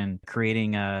industry and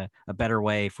creating a better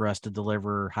way for us to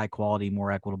deliver high quality,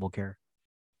 more equitable care.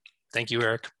 Thank you,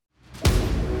 Eric.